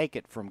can he make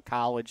it from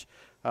college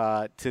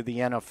to the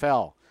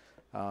NFL?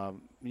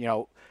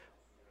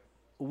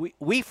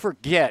 We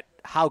forget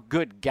how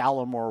good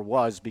Gallimore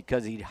was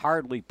because he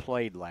hardly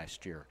played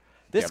last year.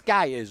 This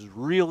guy is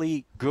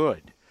really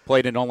good.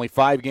 Played in only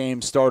 5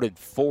 games, started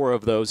 4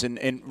 of those.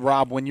 And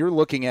Rob, when you're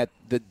looking at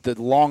the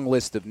long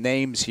list of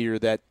names here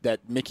that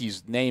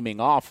Mickey's naming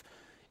off,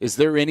 is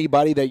there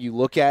anybody that you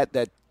look at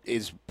that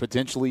is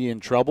potentially in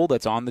trouble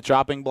that's on the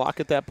chopping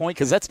block at that point?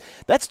 Because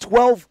that's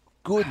 12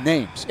 good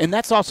names. And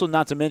that's also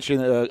not to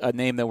mention a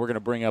name that we're going to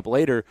bring up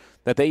later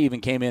that they even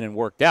came in and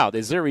worked out.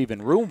 Is there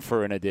even room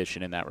for an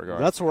addition in that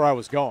regard? That's where I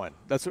was going.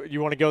 You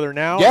want to go there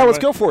now? Yeah, let's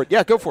go for it.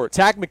 Yeah, go for it.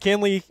 Takk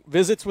McKinley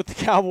visits with the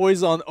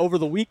Cowboys over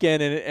the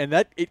weekend, and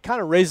that it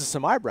kind of raises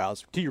some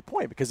eyebrows, to your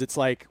point, because it's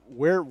like,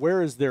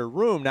 where is there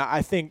room? Now,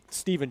 I think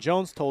Stephen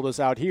Jones told us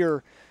out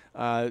here,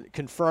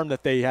 confirmed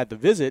that they had the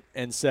visit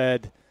and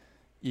said,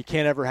 you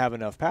can't ever have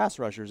enough pass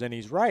rushers, and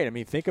he's right. I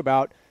mean, think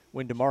about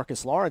when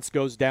DeMarcus Lawrence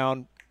goes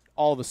down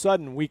all of a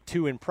sudden week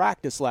 2 in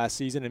practice last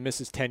season and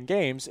misses 10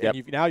 games,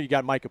 and now you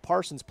got Micah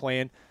Parsons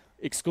playing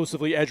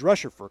exclusively edge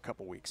rusher for a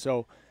couple weeks.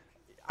 So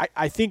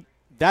I think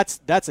that's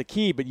a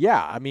key. But,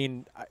 yeah, I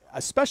mean,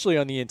 especially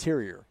on the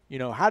interior,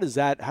 how does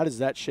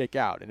that shake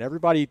out? And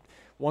everybody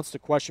wants to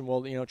question,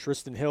 well,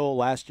 Tristan Hill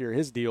last year,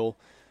 his deal,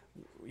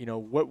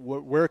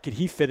 where could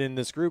he fit in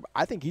this group?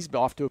 I think he's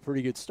off to a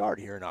pretty good start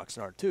here in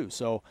Oxnard too.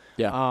 So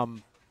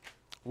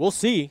we'll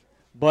see.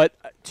 But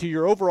to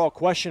your overall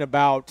question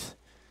about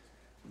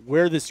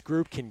where this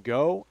group can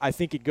go, I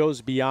think it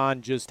goes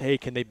beyond just, hey,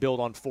 can they build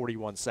on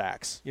 41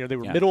 sacks? They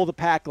were middle of the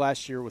pack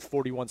last year with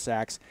 41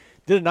 sacks.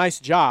 Did a nice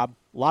job.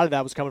 A lot of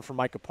that was coming from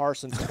Micah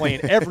Parsons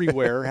playing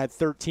everywhere, had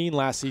 13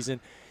 last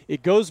season.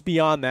 It goes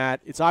beyond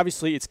that.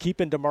 It's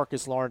keeping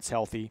DeMarcus Lawrence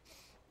healthy.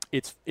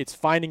 It's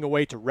finding a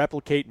way to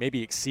replicate,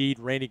 maybe exceed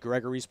Randy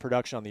Gregory's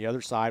production on the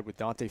other side with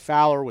Dante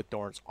Fowler, with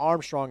Dorrance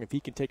Armstrong, if he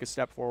can take a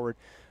step forward.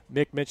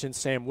 Mick mentioned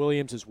Sam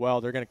Williams as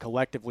well. They're going to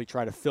collectively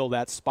try to fill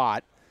that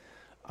spot.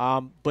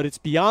 But it's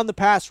beyond the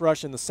pass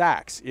rush and the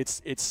sacks.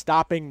 It's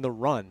stopping the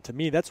run. To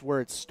me, that's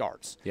where it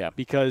starts. Yeah.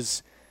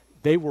 Because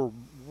they were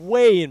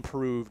way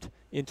improved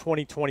in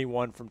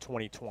 2021 from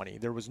 2020.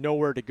 There was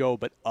nowhere to go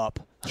but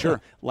up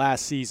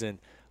last season.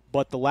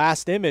 But the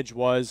last image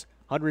was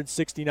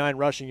 169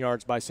 rushing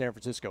yards by San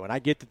Francisco. And I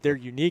get that they're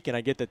unique, and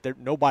I get that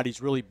nobody's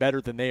really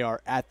better than they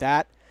are at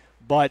that.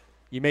 But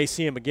you may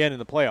see them again in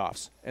the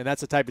playoffs. And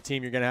that's the type of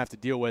team you're going to have to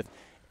deal with.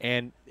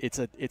 And it's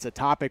a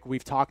topic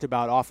we've talked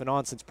about off and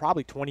on since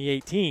probably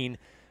 2018,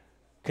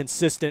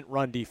 consistent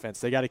run defense.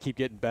 They got to keep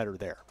getting better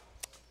there.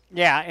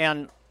 Yeah,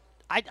 and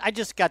I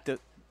just got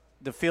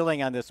the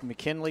feeling on this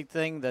McKinley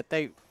thing that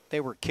they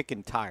were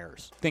kicking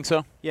tires. Think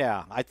so?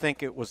 Yeah, I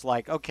think it was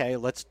like, okay,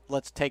 let's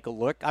take a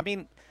look. I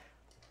mean,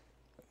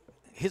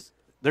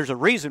 there's a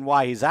reason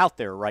why he's out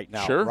there right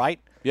now,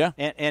 right? Yeah.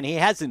 And he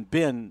hasn't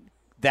been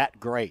that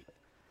great.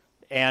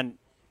 And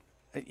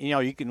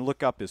you can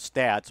look up his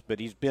stats, but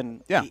he's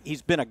been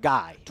a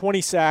guy.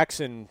 20 sacks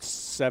in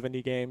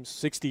 70 games,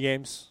 60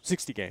 games.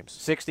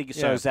 60.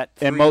 So is that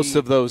and most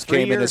of those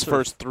came in his or?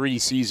 first 3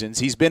 seasons.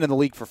 He's been in the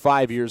league for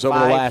 5 years. Over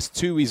the last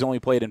 2, he's only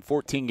played in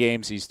 14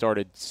 games. He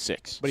started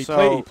 6. But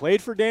he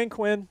played for Dan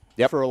Quinn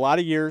for a lot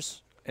of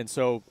years, and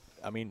so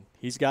I mean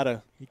he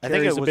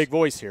carries a big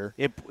voice here.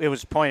 It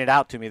was pointed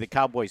out to me the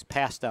Cowboys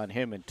passed on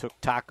him and took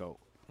Taco.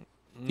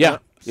 Yeah,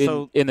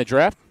 in the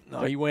draft.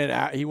 No, he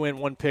went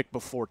 1 pick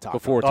before Taco.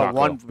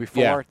 One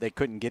before they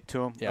couldn't get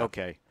to him. Yeah.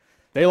 Okay,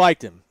 they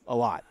liked him a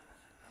lot.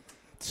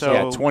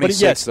 So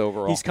 26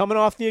 overall. He's coming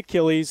off the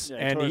Achilles,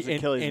 and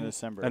Achilles in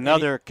December.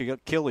 Another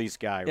Achilles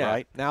guy,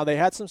 right? Now they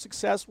had some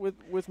success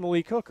with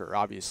Malik Hooker,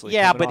 obviously.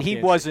 Yeah, but he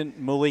wasn't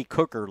Malik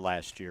Hooker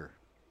last year.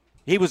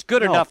 He was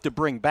good enough to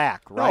bring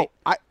back, right?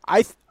 No,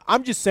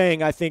 I'm just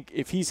saying. I think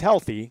if he's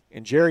healthy,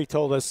 and Jerry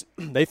told us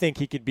they think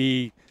he could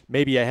be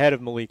maybe ahead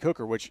of Malik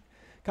Hooker, which.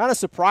 Kind of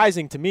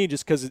surprising to me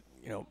just because,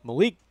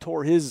 Malik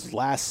tore his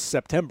last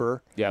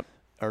September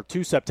or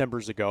 2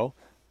 Septembers ago,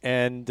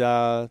 and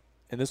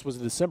this was a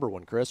December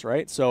one, Chris,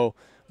 right? So,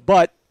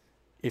 but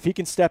if he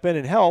can step in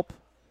and help,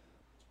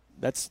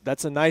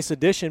 that's a nice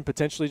addition,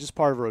 potentially just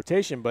part of a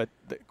rotation. But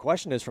the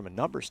question is, from a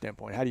number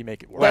standpoint, how do you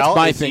make it work? Well, that's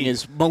my thing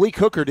is Malik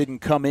Hooker didn't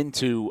come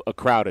into a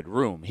crowded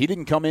room. He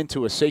didn't come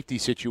into a safety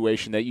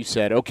situation that you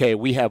said, okay,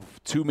 we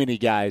have too many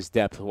guys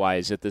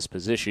depth-wise at this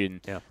position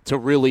to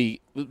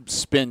really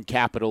spend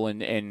capital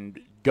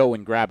and go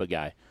and grab a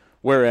guy.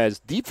 Whereas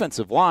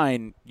defensive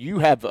line, you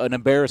have an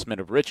embarrassment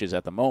of riches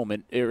at the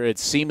moment.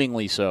 It's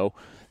seemingly so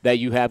that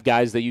you have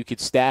guys that you could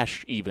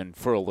stash even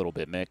for a little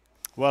bit, Mick.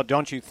 Well,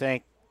 don't you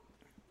think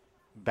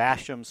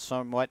Basham's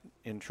somewhat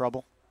in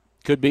trouble?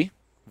 Could be.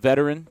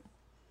 Veteran.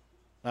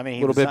 I mean,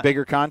 a little bit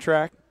bigger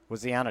contract.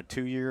 Was he on a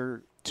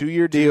 2-year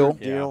deal?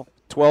 Deal.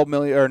 $12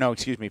 million, or no,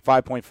 excuse me,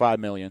 $5.5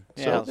 million.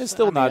 Yeah, so it's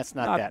still it's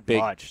not that big.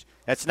 much.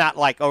 It's not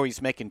like, oh,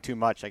 he's making too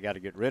much, I got to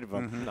get rid of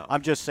him. Mm-hmm. No.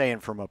 I'm just saying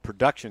from a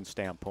production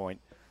standpoint,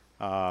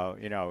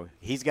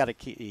 he's got to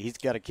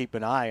keep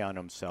an eye on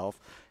himself.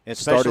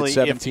 Especially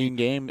Started 17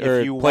 games, if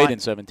or you played want, in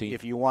 17.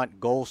 If you want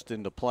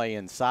Golston to play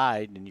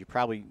inside, and you're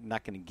probably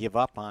not going to give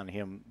up on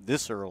him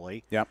this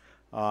early. Yep.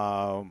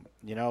 Bohanna,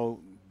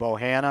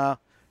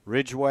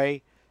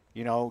 Ridgeway,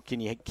 can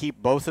you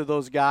keep both of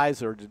those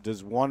guys, or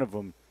does one of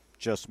them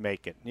just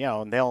make it?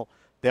 And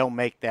they'll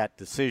make that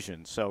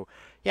decision. So,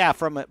 yeah,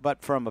 from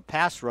a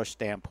pass rush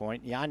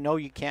standpoint, I know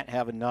you can't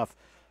have enough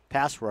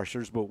pass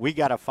rushers, but we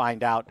got to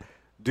find out,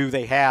 do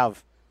they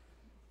have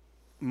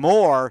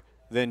more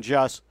than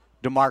just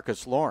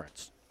DeMarcus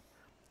Lawrence?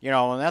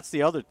 And that's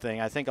the other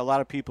thing. I think a lot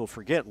of people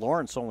forget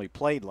Lawrence only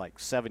played like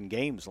 7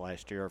 games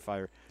last year, if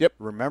I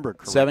remember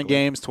correctly. 7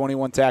 games,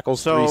 21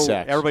 tackles, 3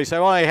 sacks. Everybody say,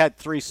 well, he had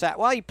 3 sacks.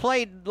 Well, he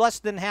played less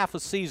than half a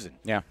season.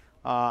 Yeah.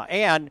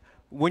 And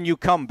when you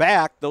come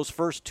back, those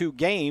first 2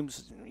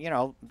 games,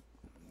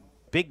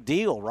 big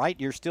deal, right?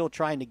 You're still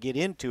trying to get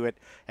into it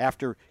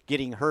after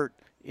getting hurt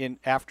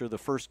after the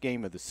first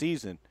game of the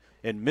season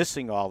and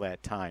missing all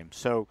that time.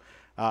 So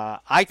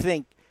I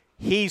think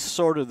he's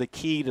sort of the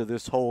key to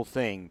this whole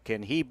thing.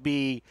 Can he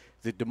be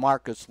the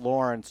DeMarcus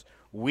Lawrence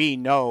we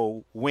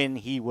know when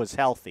he was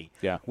healthy?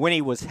 Yeah. When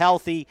he was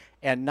healthy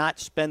and not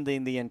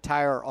spending the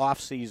entire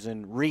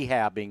offseason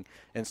rehabbing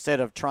instead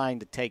of trying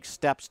to take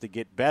steps to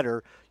get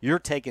better, you're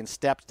taking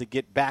steps to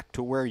get back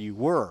to where you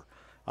were.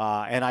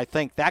 And I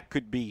think that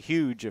could be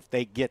huge if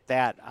they get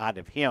that out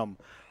of him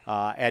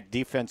at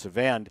defensive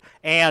end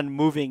and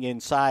moving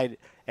inside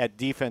at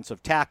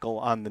defensive tackle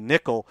on the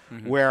nickel,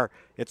 where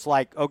it's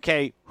like,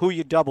 okay, who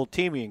you double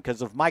teaming?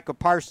 Because if Micah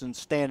Parsons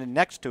standing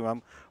next to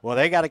him, well,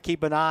 they got to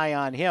keep an eye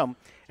on him.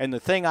 And the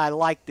thing I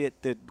liked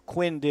that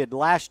Quinn did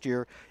last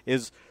year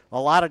is a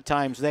lot of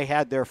times they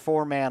had their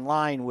 4-man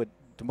line with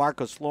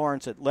DeMarcus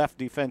Lawrence at left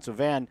defensive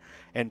end,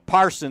 and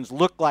Parsons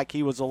looked like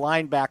he was a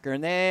linebacker,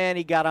 and then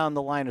he got on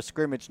the line of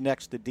scrimmage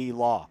next to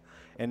D-Law.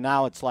 And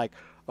now it's like,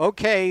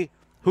 okay,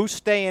 who's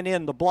staying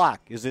in the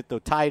block? Is it the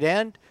tight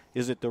end?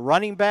 Is it the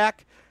running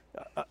back?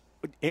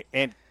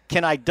 And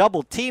can I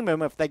double team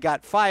him if they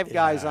got 5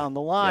 guys on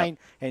the line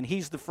and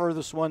he's the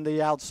furthest one to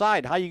the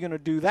outside? How are you going to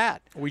do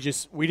that? We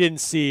didn't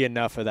see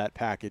enough of that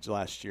package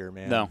last year,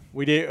 man. No,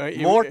 we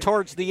did more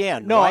towards the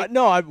end. No, right?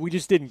 no, we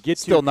just didn't get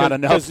to. Still not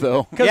enough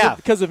though.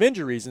 Because of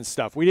injuries and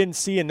stuff. We didn't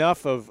see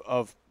enough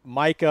of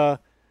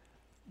Micah,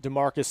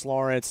 DeMarcus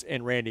Lawrence,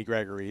 and Randy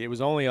Gregory. It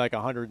was only like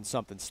 100 and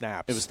something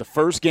snaps. It was the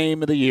first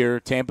game of the year,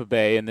 Tampa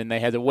Bay, and then they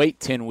had to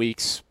wait 10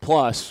 weeks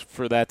plus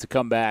for that to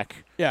come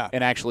back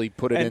and actually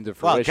put it into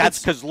fruition. Well, that's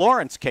because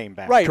Lawrence came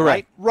back. Right,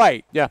 correct.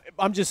 Right. Yeah.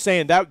 I'm just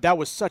saying that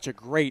was such a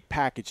great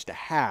package to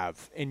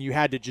have, and you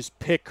had to just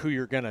pick who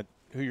you're gonna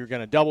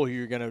double, who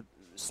you're gonna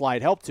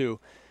slide help to,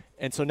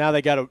 and so now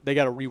they got to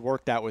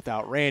rework that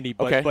without Randy.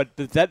 But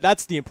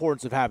that's the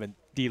importance of having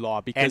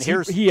D-Law, because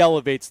he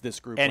elevates this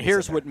group. And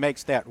here's what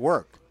makes that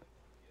work.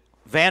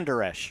 Van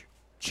Der Esch.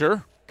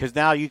 Sure. Because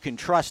now you can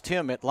trust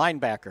him at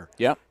linebacker.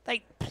 Yep.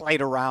 They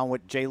played around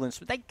with Jalen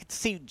Smith. They could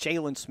see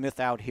Jalen Smith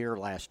out here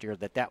last year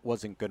that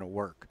wasn't going to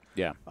work.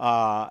 Yeah.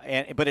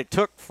 But it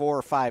took 4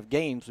 or 5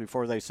 games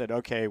before they said,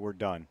 okay, we're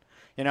done.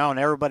 And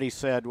everybody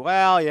said,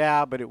 well,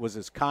 yeah, but it was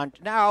his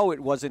contract. No, it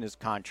wasn't his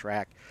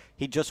contract.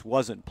 He just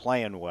wasn't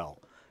playing well.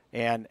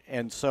 And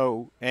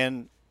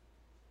the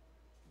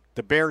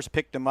Bears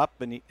picked him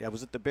up, and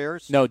was it the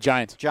Bears? No,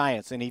 Giants.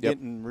 Giants, and he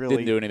didn't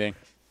do anything.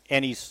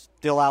 And he's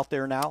still out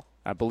there now?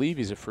 I believe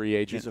he's a free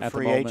agent. He's a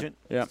free agent?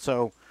 Yeah.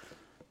 So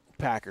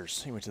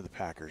Packers. He went to the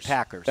Packers.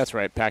 That's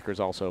right, Packers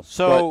also.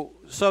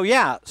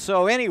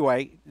 So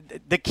anyway,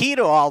 the key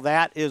to all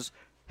that is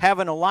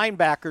having a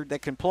linebacker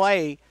that can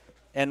play,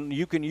 and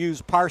you can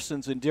use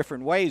Parsons in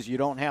different ways. You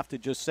don't have to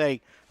just say,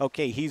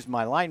 okay, he's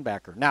my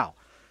linebacker. Now,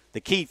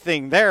 the key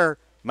thing there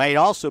might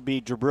also be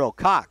Jabril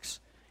Cox.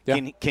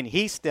 Yeah. Can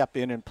he step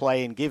in and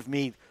play and give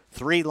me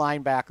 3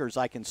 linebackers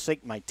I can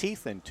sink my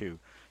teeth into?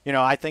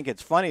 I think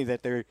it's funny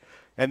that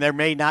there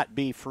may not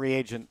be free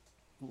agent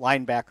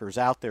linebackers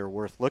out there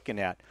worth looking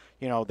at.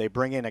 They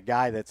bring in a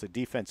guy that's a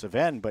defensive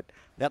end, but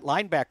that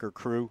linebacker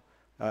crew,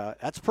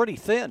 that's pretty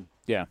thin.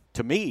 Yeah.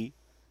 To me.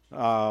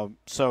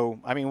 So,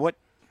 I mean, what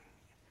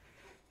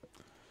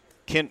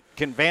can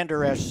Van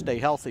Der Esch stay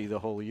healthy the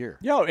whole year?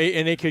 Yeah,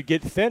 and it could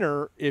get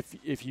thinner if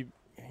he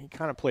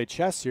kind of played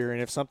chess here,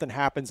 and if something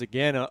happens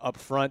again up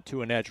front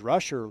to an edge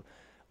rusher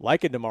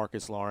like a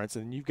DeMarcus Lawrence,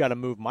 and you've got to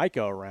move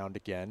Micah around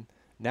again,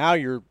 now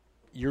you're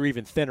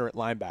even thinner at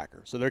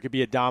linebacker. So there could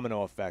be a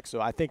domino effect. So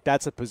I think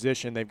that's a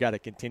position they've got to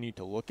continue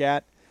to look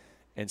at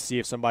and see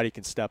if somebody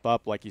can step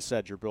up. Like you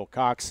said, Jabril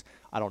Cox.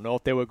 I don't know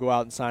if they would go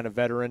out and sign a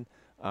veteran.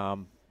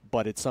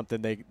 But it's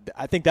something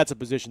I think that's a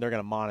position they're going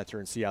to monitor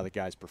and see how the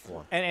guys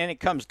perform. And it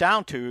comes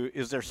down to,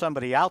 is there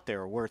somebody out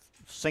there worth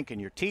sinking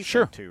your teeth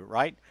into,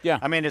 right? Yeah.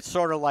 I mean, it's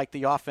sort of like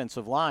the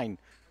offensive line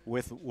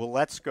with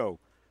Willetsko.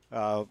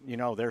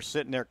 They're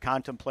sitting there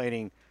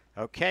contemplating,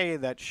 okay,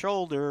 that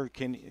shoulder,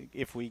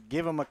 if we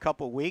give him a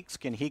couple weeks,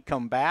 can he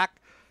come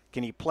back?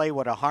 Can he play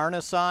with a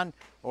harness on?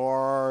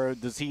 Or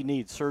does he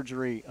need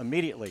surgery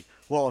immediately?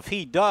 Well, if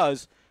he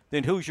does,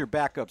 then who's your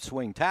backup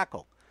swing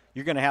tackle?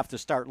 You're going to have to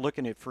start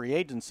looking at free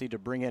agency to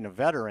bring in a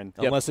veteran.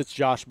 Unless it's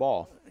Josh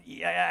Ball.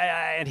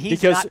 Yeah, and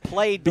he's not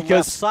played the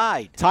left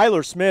side.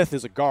 Tyler Smith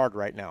is a guard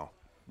right now.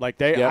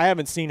 I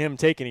haven't seen him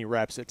take any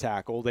reps at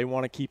tackle. They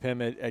want to keep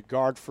him at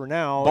guard for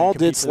now. Ball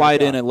did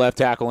slide in at left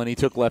tackle, and he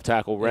took left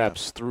tackle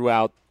reps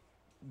throughout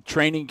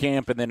training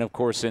camp and then, of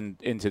course,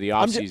 into the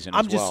offseason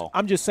as well.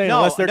 I'm just saying,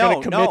 unless they're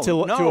going to commit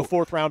to a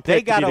fourth-round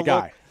pick to be the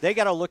guy. They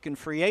got to look in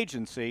free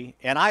agency,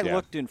 and I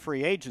looked in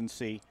free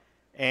agency,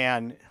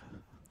 and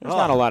there's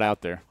not a lot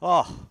out there.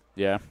 Oh.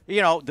 Yeah.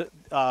 Who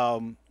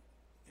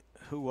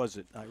was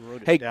it? I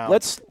wrote it down.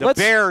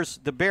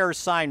 The Bears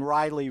signed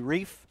Riley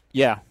Reef.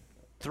 Yeah.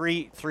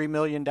 $3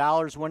 million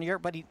 1 year,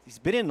 but he's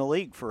been in the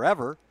league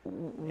forever.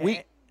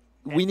 We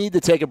need to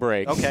take a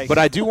break. Okay. But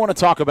I do want to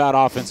talk about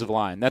offensive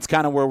line. That's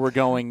kind of where we're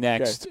going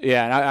next. Okay.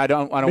 Yeah, and I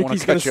don't want to cut you off.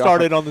 He's going to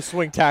start it on the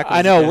swing tackle.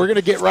 I know. Again. We're going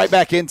to get right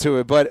back into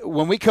it. But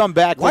when we come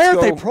back, why aren't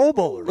they Pro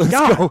Bowlers?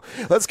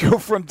 Let's go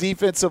from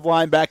defensive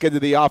line back into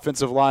the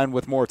offensive line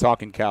with more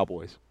Talking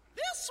Cowboys.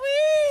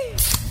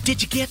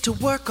 Did you get to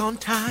work on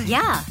time?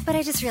 Yeah, but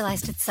I just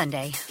realized it's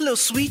Sunday. Little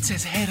Sweet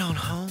says head on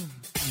home.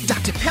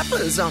 Dr.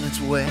 Pepper's on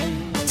its way.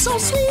 So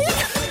sweet,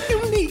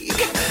 unique.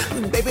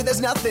 Baby, there's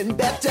nothing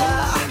better.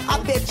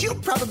 I bet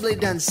you've probably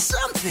done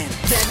something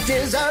that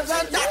deserves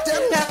a Dr.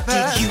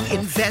 Pepper. Did you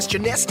invest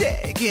your nest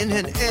egg in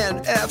an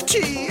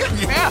NFT?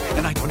 Yeah,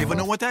 and I don't even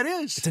know what that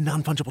is. It's a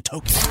non-fungible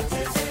token.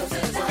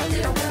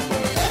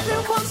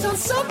 Everyone's done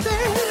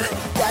something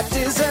that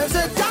deserves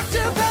a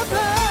Dr.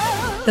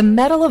 Pepper. The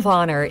Medal of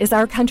Honor is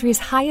our country's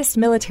highest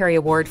military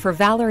award for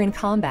valor in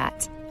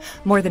combat.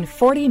 More than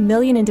 40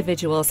 million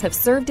individuals have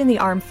served in the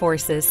armed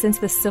forces since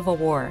the Civil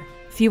War.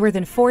 Fewer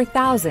than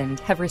 4,000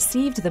 have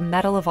received the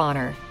Medal of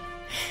Honor.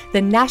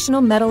 The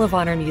National Medal of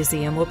Honor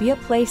Museum will be a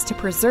place to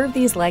preserve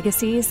these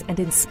legacies and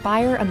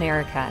inspire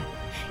America.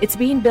 It's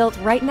being built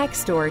right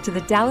next door to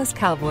the Dallas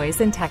Cowboys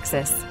in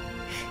Texas.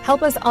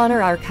 Help us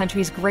honor our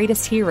country's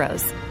greatest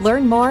heroes.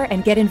 Learn more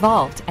and get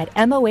involved at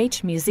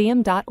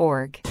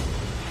mohmuseum.org.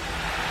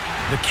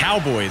 The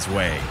Cowboys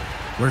way,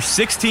 where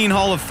 16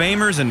 Hall of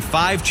Famers and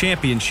 5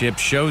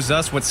 championships shows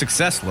us what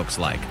success looks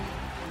like.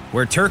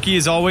 Where turkey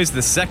is always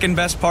the second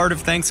best part of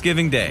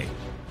Thanksgiving Day.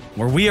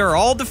 Where we are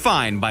all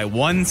defined by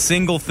one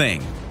single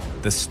thing,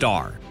 the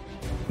star.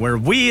 Where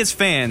we as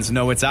fans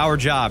know it's our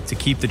job to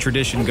keep the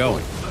tradition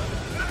going.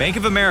 Bank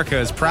of America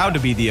is proud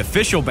to be the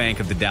official bank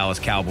of the Dallas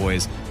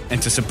Cowboys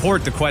and to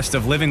support the quest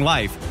of living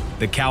life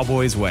the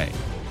Cowboys way.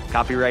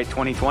 Copyright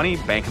 2020,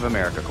 Bank of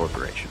America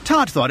Corporation.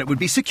 Todd thought it would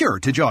be secure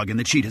to jog in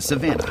the cheetah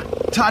savanna.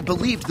 Todd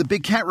believed the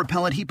big cat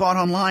repellent he bought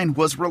online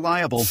was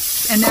reliable.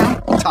 And now,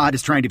 Todd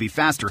is trying to be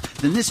faster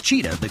than this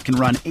cheetah that can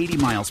run 80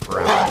 miles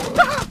per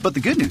hour. But the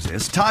good news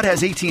is, Todd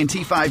has AT&T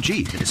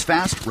 5G that is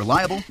fast,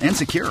 reliable, and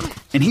secure.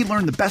 And he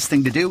learned the best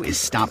thing to do is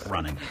stop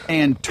running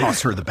and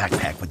toss her the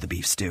backpack with the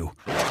beef stew.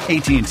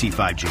 AT&T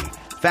 5G.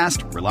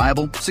 Fast,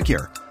 reliable,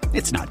 secure.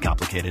 It's not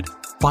complicated.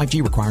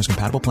 5G requires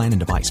compatible plan and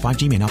device.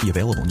 5G may not be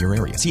available in your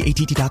area. See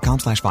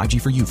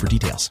att.com/5G for you for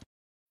details.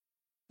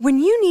 When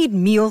you need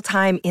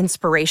mealtime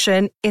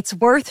inspiration, it's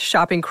worth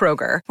shopping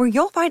Kroger, where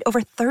you'll find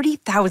over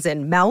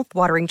 30,000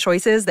 mouth-watering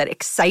choices that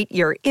excite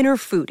your inner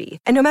foodie.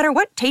 And no matter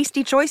what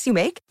tasty choice you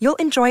make, you'll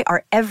enjoy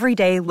our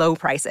everyday low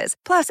prices,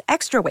 plus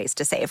extra ways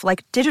to save,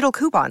 like digital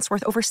coupons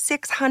worth over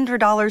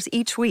 $600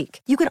 each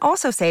week. You can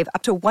also save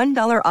up to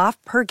 $1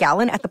 off per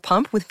gallon at the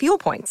pump with fuel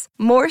points.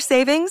 More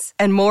savings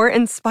and more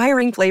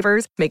inspiring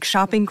flavors make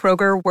shopping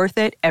Kroger worth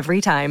it every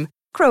time.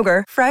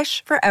 Kroger,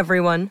 fresh for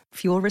everyone.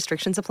 Fuel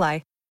restrictions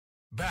apply.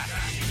 Back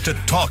to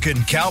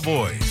Talking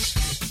Cowboys.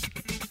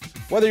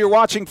 Whether you're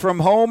watching from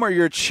home or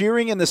you're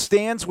cheering in the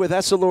stands with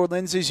Essilor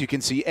lenses, you can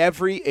see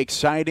every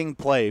exciting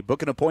play.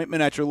 Book an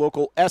appointment at your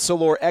local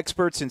Essilor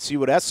experts and see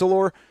what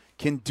Essilor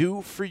can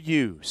do for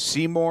you.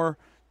 See more,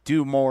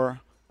 do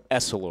more,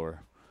 Essilor.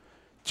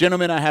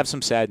 Gentlemen, I have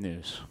some sad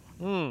news.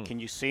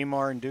 Can you see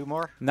more and do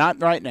more? Not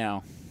right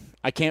now.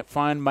 I can't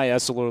find my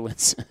Essilor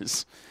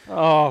lenses.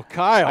 Oh,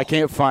 Kyle. I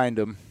can't find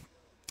them.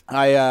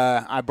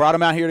 I brought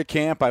them out here to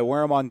camp. I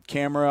wear them on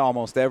camera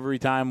almost every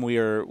time we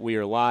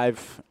are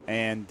live.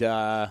 And,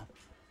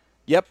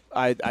 yep,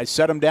 I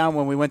set them down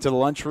when we went to the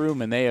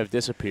lunchroom, and they have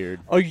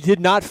disappeared. Oh, you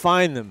did not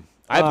find them?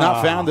 I have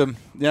not found them.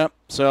 Yep.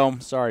 So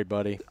sorry,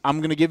 buddy. I'm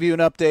going to give you an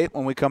update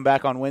when we come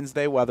back on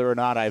Wednesday, whether or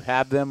not I've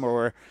had them,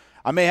 or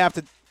I may have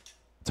to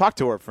talk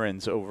to our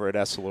friends over at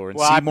Essilor and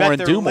see more and do more. Well, I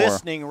bet they're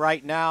listening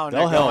right now, and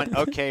they're going,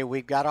 okay,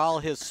 we've got all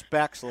his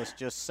specs. Let's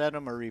just send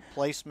him a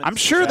replacement. I'm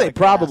sure they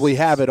probably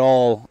have it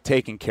all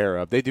taken care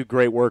of. They do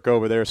great work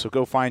over there, so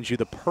go find you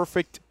the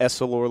perfect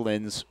Essilor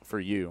lens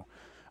for you.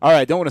 All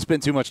right, don't want to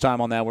spend too much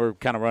time on that. We're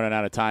kind of running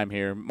out of time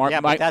here.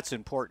 But that's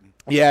important.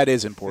 Yeah, it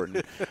is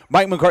important.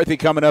 Mike McCarthy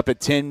coming up at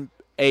 10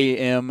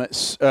 a.m.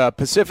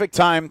 Pacific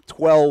time,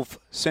 12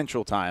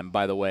 Central time,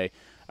 by the way.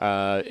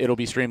 It'll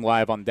be streamed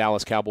live on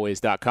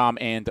DallasCowboys.com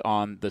and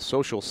on the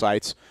social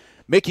sites.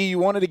 Mickey, you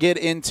wanted to get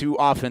into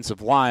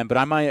offensive line, but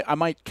I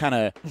might kind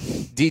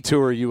of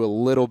detour you a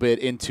little bit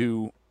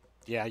into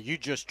you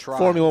just tried.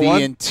 Formula the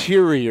One?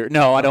 interior.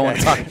 No, I don't want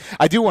to talk.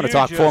 I do want to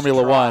talk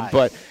Formula tried. One,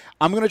 but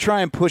I'm going to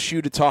try and push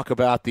you to talk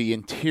about the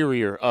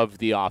interior of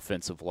the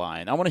offensive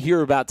line. I want to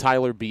hear about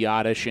Tyler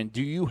Biadasz, and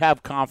do you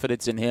have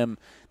confidence in him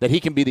that he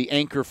can be the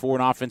anchor for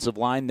an offensive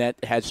line that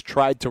has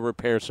tried to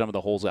repair some of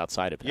the holes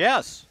outside of him?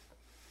 Yes.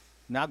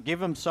 Now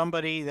give him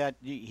somebody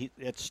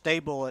that's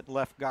stable at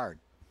left guard.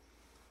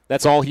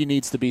 That's all he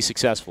needs to be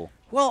successful.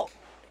 Well,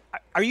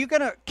 are you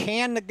going to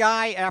can the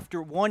guy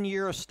after 1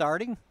 year of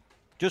starting?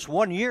 Just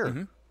 1 year?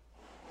 Mm-hmm.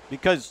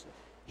 Because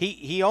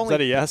he only – Is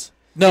that a yes?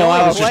 No,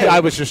 I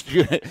was just.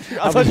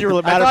 I thought you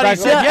were matter of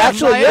fact.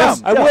 Actually,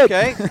 yes, I would.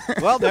 Okay.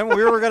 Well, then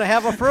we were going to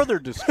have a further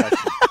discussion.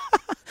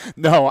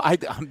 No,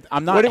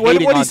 I'm not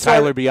hating on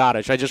Tyler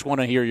Biadasz. I just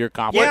want to hear your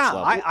confidence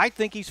level. I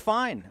think he's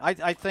fine.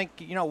 I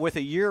think, with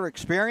a year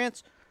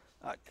experience,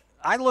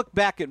 I look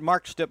back at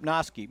Mark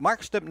Stepnoski.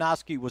 Mark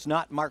Stepnoski was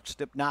not Mark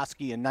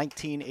Stepnoski in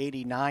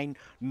 1989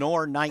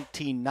 nor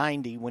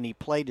 1990 when he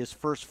played his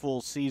first full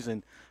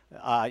season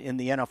in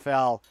the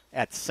NFL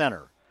at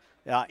center.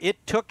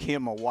 It took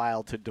him a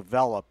while to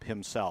develop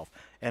himself,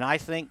 and I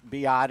think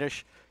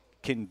Biadasz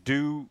can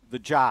do the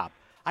job.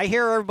 I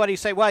hear everybody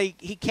say, well,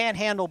 he can't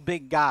handle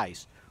big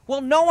guys.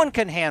 Well, no one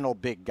can handle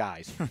big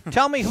guys.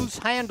 Tell me who's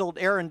handled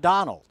Aaron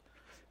Donald.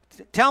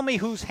 Tell me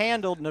who's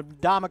handled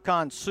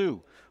Ndamukong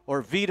Suh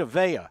or Vita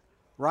Vea,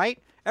 right?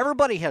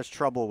 Everybody has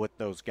trouble with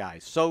those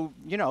guys. So,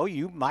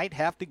 you might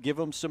have to give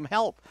him some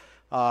help.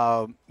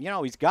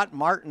 He's got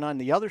Martin on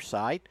the other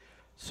side.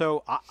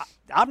 So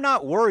I'm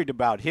not worried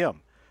about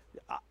him.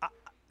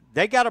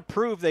 They got to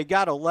prove they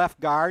got a left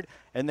guard,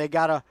 and they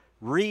got to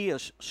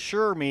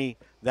reassure me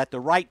that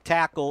the right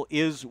tackle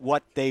is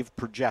what they've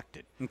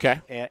projected. Okay.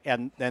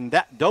 And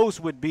those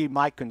would be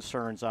my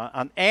concerns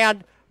on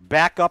and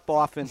backup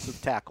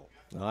offensive tackle.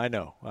 I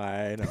know.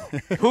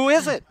 Who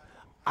is it?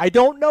 I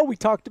don't know. We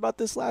talked about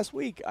this last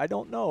week. I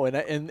don't know.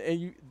 And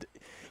you,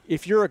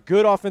 if you're a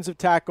good offensive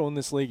tackle in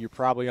this league, you're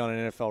probably on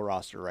an NFL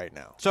roster right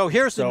now. So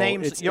here's the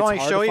names. You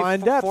want to show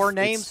you four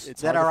names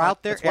that are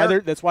out there?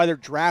 That's why they're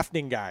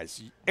drafting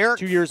guys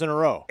 2 years in a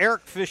row.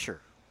 Eric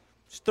Fisher,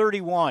 he's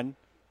 31.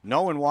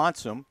 No one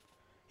wants him.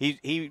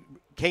 He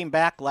came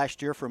back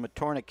last year from a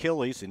torn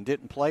Achilles and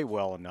didn't play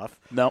well enough.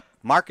 Nope.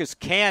 Marcus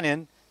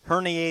Cannon,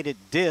 herniated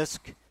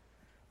disc.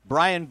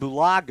 Brian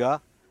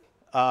Bulaga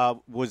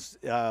was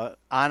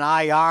on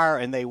IR,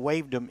 and they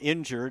waived him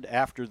injured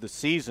after the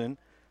season.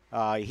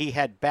 He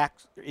had back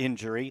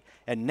injury.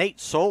 And Nate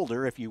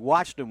Solder, if you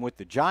watched him with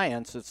the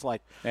Giants, it's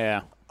like,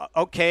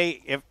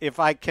 okay, if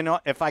I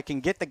can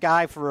get the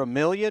guy for $1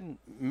 million,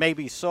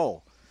 maybe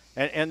so.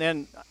 And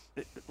then,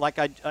 like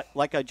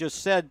I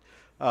just said,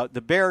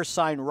 the Bears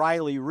signed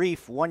Riley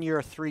Reif, 1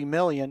 year, $3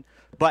 million,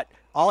 but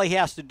all he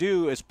has to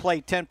do is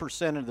play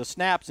 10% of the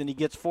snaps, and he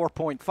gets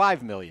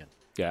 $4.5 million.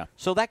 Yeah.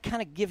 So that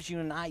kind of gives you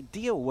an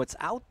idea of what's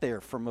out there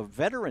from a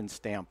veteran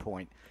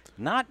standpoint.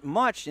 Not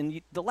much,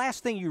 and the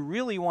last thing you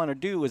really want to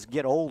do is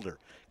get older,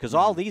 because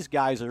all these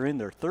guys are in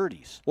their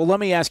 30s. Well, let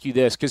me ask you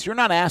this, because you're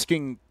not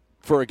asking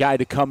for a guy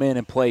to come in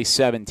and play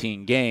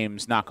 17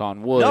 games, knock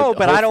on wood. No,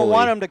 but I don't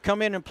want him to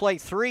come in and play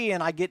 3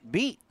 and I get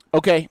beat.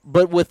 Okay,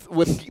 but with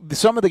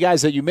some of the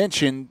guys that you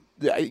mentioned,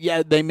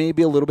 yeah, they may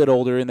be a little bit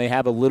older and they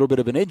have a little bit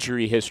of an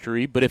injury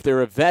history, but if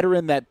they're a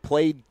veteran that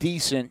played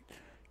decent,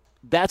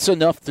 that's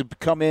enough to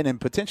come in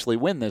and potentially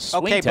win this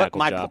swing tackle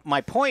job. But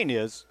my point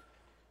is,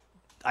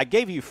 I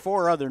gave you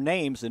 4 other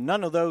names, and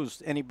none of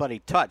those anybody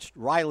touched.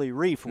 Riley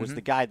Reif was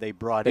the guy they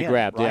brought in,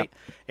 grabbed, right?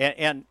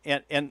 Yeah.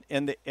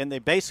 And they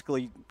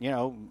basically,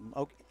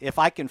 if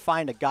I can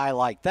find a guy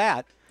like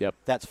that,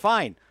 that's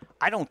fine.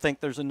 I don't think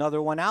there's another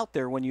one out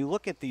there when you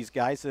look at these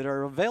guys that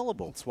are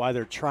available. That's why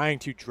they're trying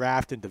to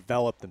draft and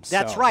develop themselves.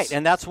 That's right,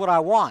 and that's what I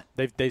want.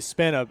 They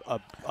spent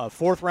a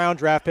fourth-round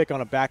draft pick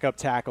on a backup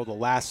tackle the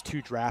last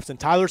 2 drafts. And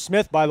Tyler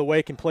Smith, by the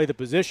way, can play the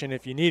position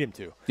if you need him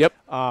to. Yep.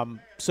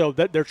 So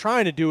they're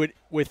trying to do it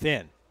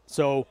within.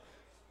 So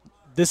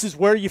this is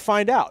where you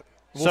find out.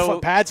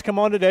 Pads come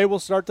on today, we'll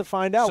start to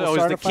find out. So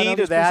is the key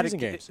to that?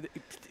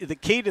 The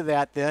key to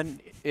that,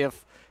 then,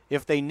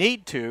 if they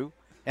need to,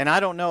 and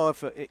I don't know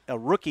if a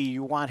rookie,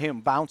 you want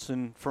him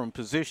bouncing from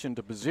position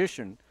to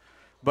position,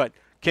 but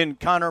can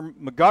Connor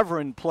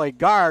McGovern play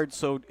guard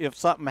so if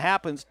something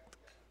happens,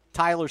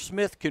 Tyler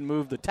Smith can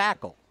move the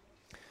tackle?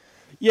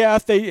 Yeah,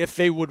 if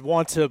they would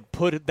want to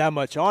put it that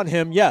much on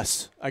him,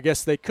 yes, I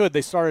guess they could.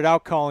 They started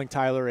out calling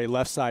Tyler a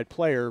left side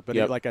player, but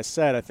like I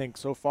said, I think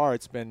so far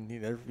it's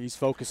been he's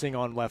focusing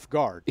on left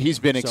guard. He's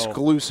been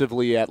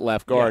exclusively at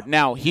left guard. Yeah.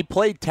 Now, he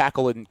played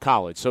tackle in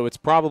college, so it's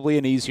probably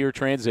an easier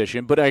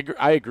transition, but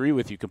I agree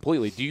with you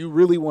completely. Do you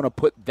really want to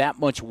put that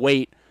much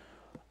weight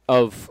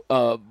of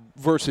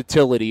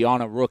versatility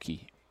on a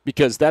rookie?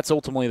 Because that's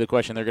ultimately the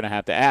question they're going to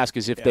have to ask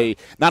is if they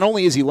 – not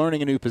only is he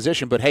learning a new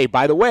position, but, hey,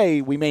 by the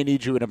way, we may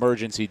need you in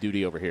emergency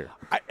duty over here.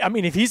 I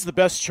mean, if he's the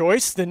best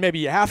choice, then maybe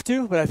you have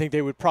to, but I think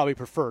they would probably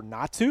prefer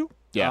not to.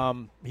 Yeah.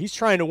 He's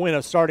trying to win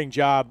a starting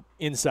job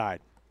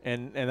inside,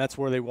 and that's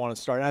where they want to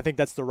start. And I think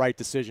that's the right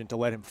decision to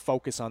let him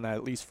focus on that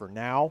at least for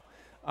now.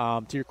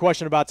 To your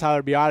question about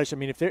Tyler Biadasz, I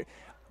mean, if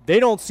they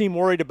don't seem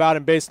worried about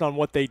him based on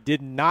what they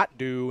did not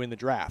do in the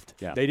draft.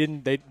 Yeah.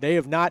 They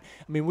have not.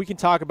 I mean, we can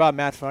talk about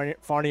Matt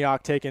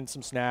Farniok taking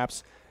some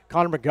snaps.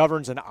 Connor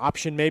McGovern's an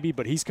option maybe,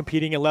 but he's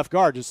competing at left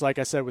guard, just like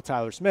I said with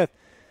Tyler Smith.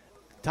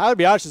 Tyler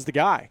Biadasz is the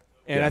guy.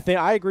 And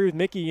I agree with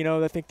Mickey.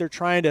 I think they're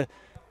trying to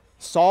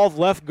solve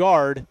left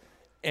guard,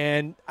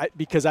 and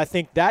because I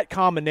think that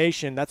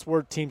combination, that's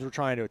where teams were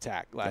trying to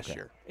attack last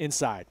year,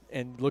 inside.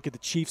 And look at the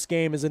Chiefs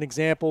game as an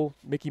example.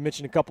 Mickey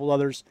mentioned a couple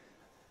others.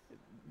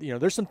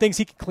 There's some things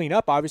he can clean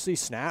up, obviously,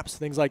 snaps,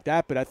 things like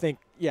that. But I think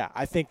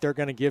they're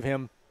going to give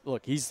him –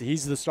 look, he's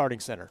the starting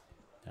center.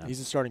 Yeah. He's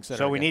the starting center.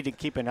 So we need to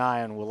keep an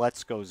eye on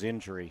Waletzko's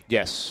injury.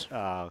 Yes.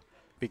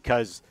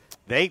 Because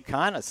they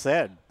kind of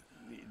said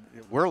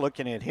we're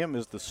looking at him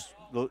as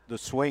the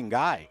swing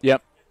guy.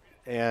 Yep.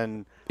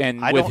 And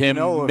with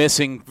him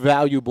missing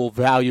valuable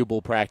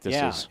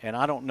practices. Yeah, and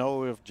I don't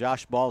know if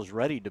Josh Ball's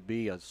ready to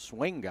be a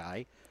swing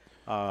guy.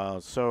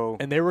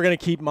 And they were going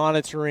to keep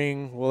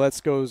monitoring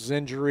Waletzko's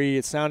injury.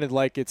 It sounded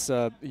like it's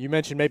you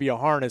mentioned maybe a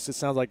harness. It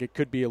sounds like it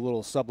could be a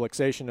little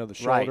subluxation of the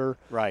shoulder.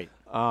 Right.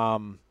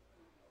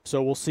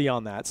 So we'll see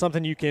on that.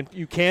 Something you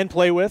can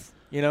play with,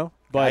 but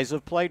guys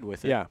have played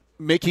with it. Yeah.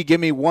 Mickey,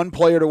 give me one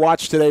player to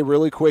watch today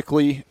really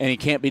quickly, and he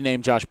can't be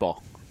named Josh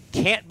Ball.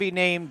 Can't be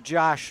named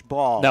Josh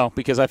Ball. No,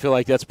 because I feel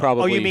like that's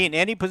probably. Oh, you mean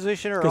any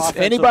position or offensive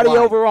anybody line?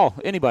 Overall?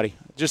 Anybody?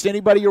 Just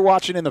anybody you're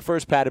watching in the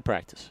first padded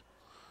practice.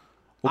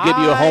 We'll give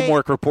you a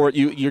homework report.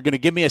 You're going to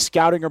give me a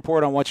scouting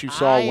report on what you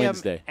saw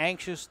Wednesday. I am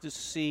anxious to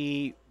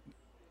see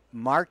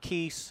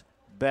Marquise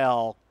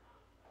Bell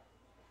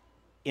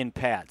in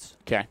pads.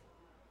 Okay.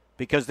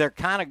 Because they're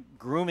kind of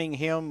grooming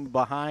him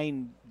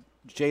behind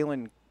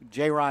Jaron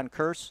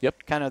Kearse.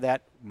 Yep. Kind of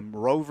that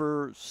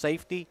rover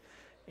safety.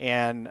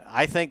 And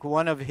I think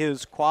one of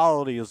his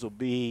qualities will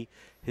be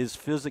his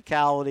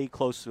physicality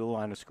close to the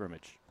line of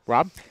scrimmage.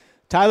 Rob?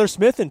 Tyler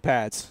Smith in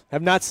pads.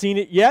 Have not seen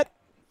it yet.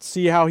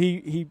 See how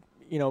he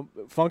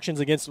functions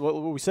against what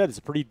we said. It's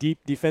a pretty deep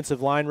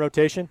defensive line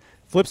rotation.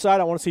 Flip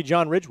side, I want to see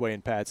John Ridgeway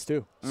in pads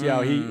too. See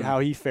how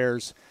he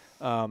fares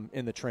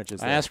in the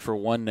trenches. I asked for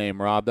one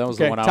name, Rob. That was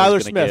the one I Tyler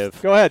was going to Smith.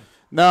 give. Go ahead.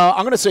 No,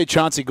 I'm going to say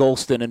Chauncey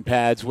Golston in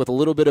pads with a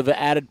little bit of an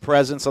added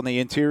presence on the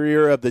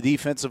interior of the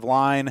defensive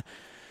line.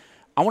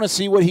 I want to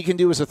see what he can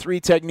do as a 3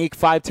 technique,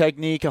 5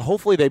 technique.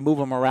 Hopefully they move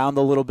him around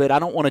a little bit. I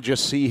don't want to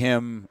just see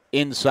him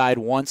inside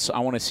once. I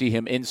want to see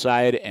him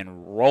inside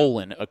and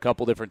rolling a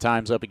couple different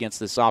times up against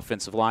this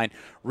offensive line,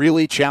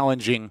 really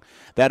challenging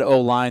that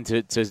O-line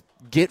to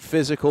get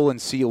physical and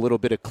see a little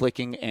bit of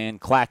clicking and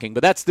clacking.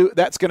 But that's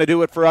going to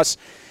do it for us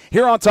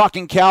here on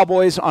Talking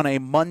Cowboys on a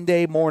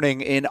Monday morning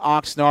in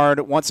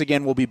Oxnard. Once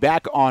again, we'll be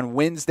back on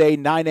Wednesday,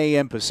 9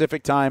 a.m.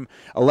 Pacific time,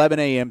 11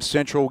 a.m.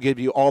 Central. We'll give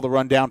you all the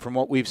rundown from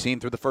what we've seen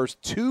through the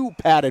first 2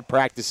 padded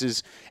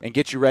practices and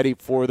get you ready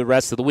for the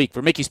rest of the week.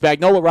 For Mickey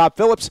Spagnola, Rob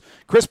Phillips,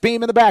 Chris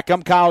Beam in the back,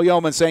 I'm Kyle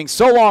Yeoman saying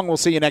so long. We'll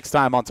see you next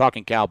time on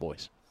Talking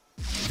Cowboys.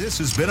 This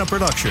has been a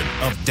production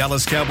of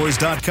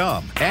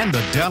DallasCowboys.com and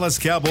the Dallas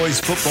Cowboys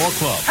Football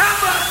Club. How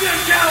about them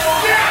Cowboys?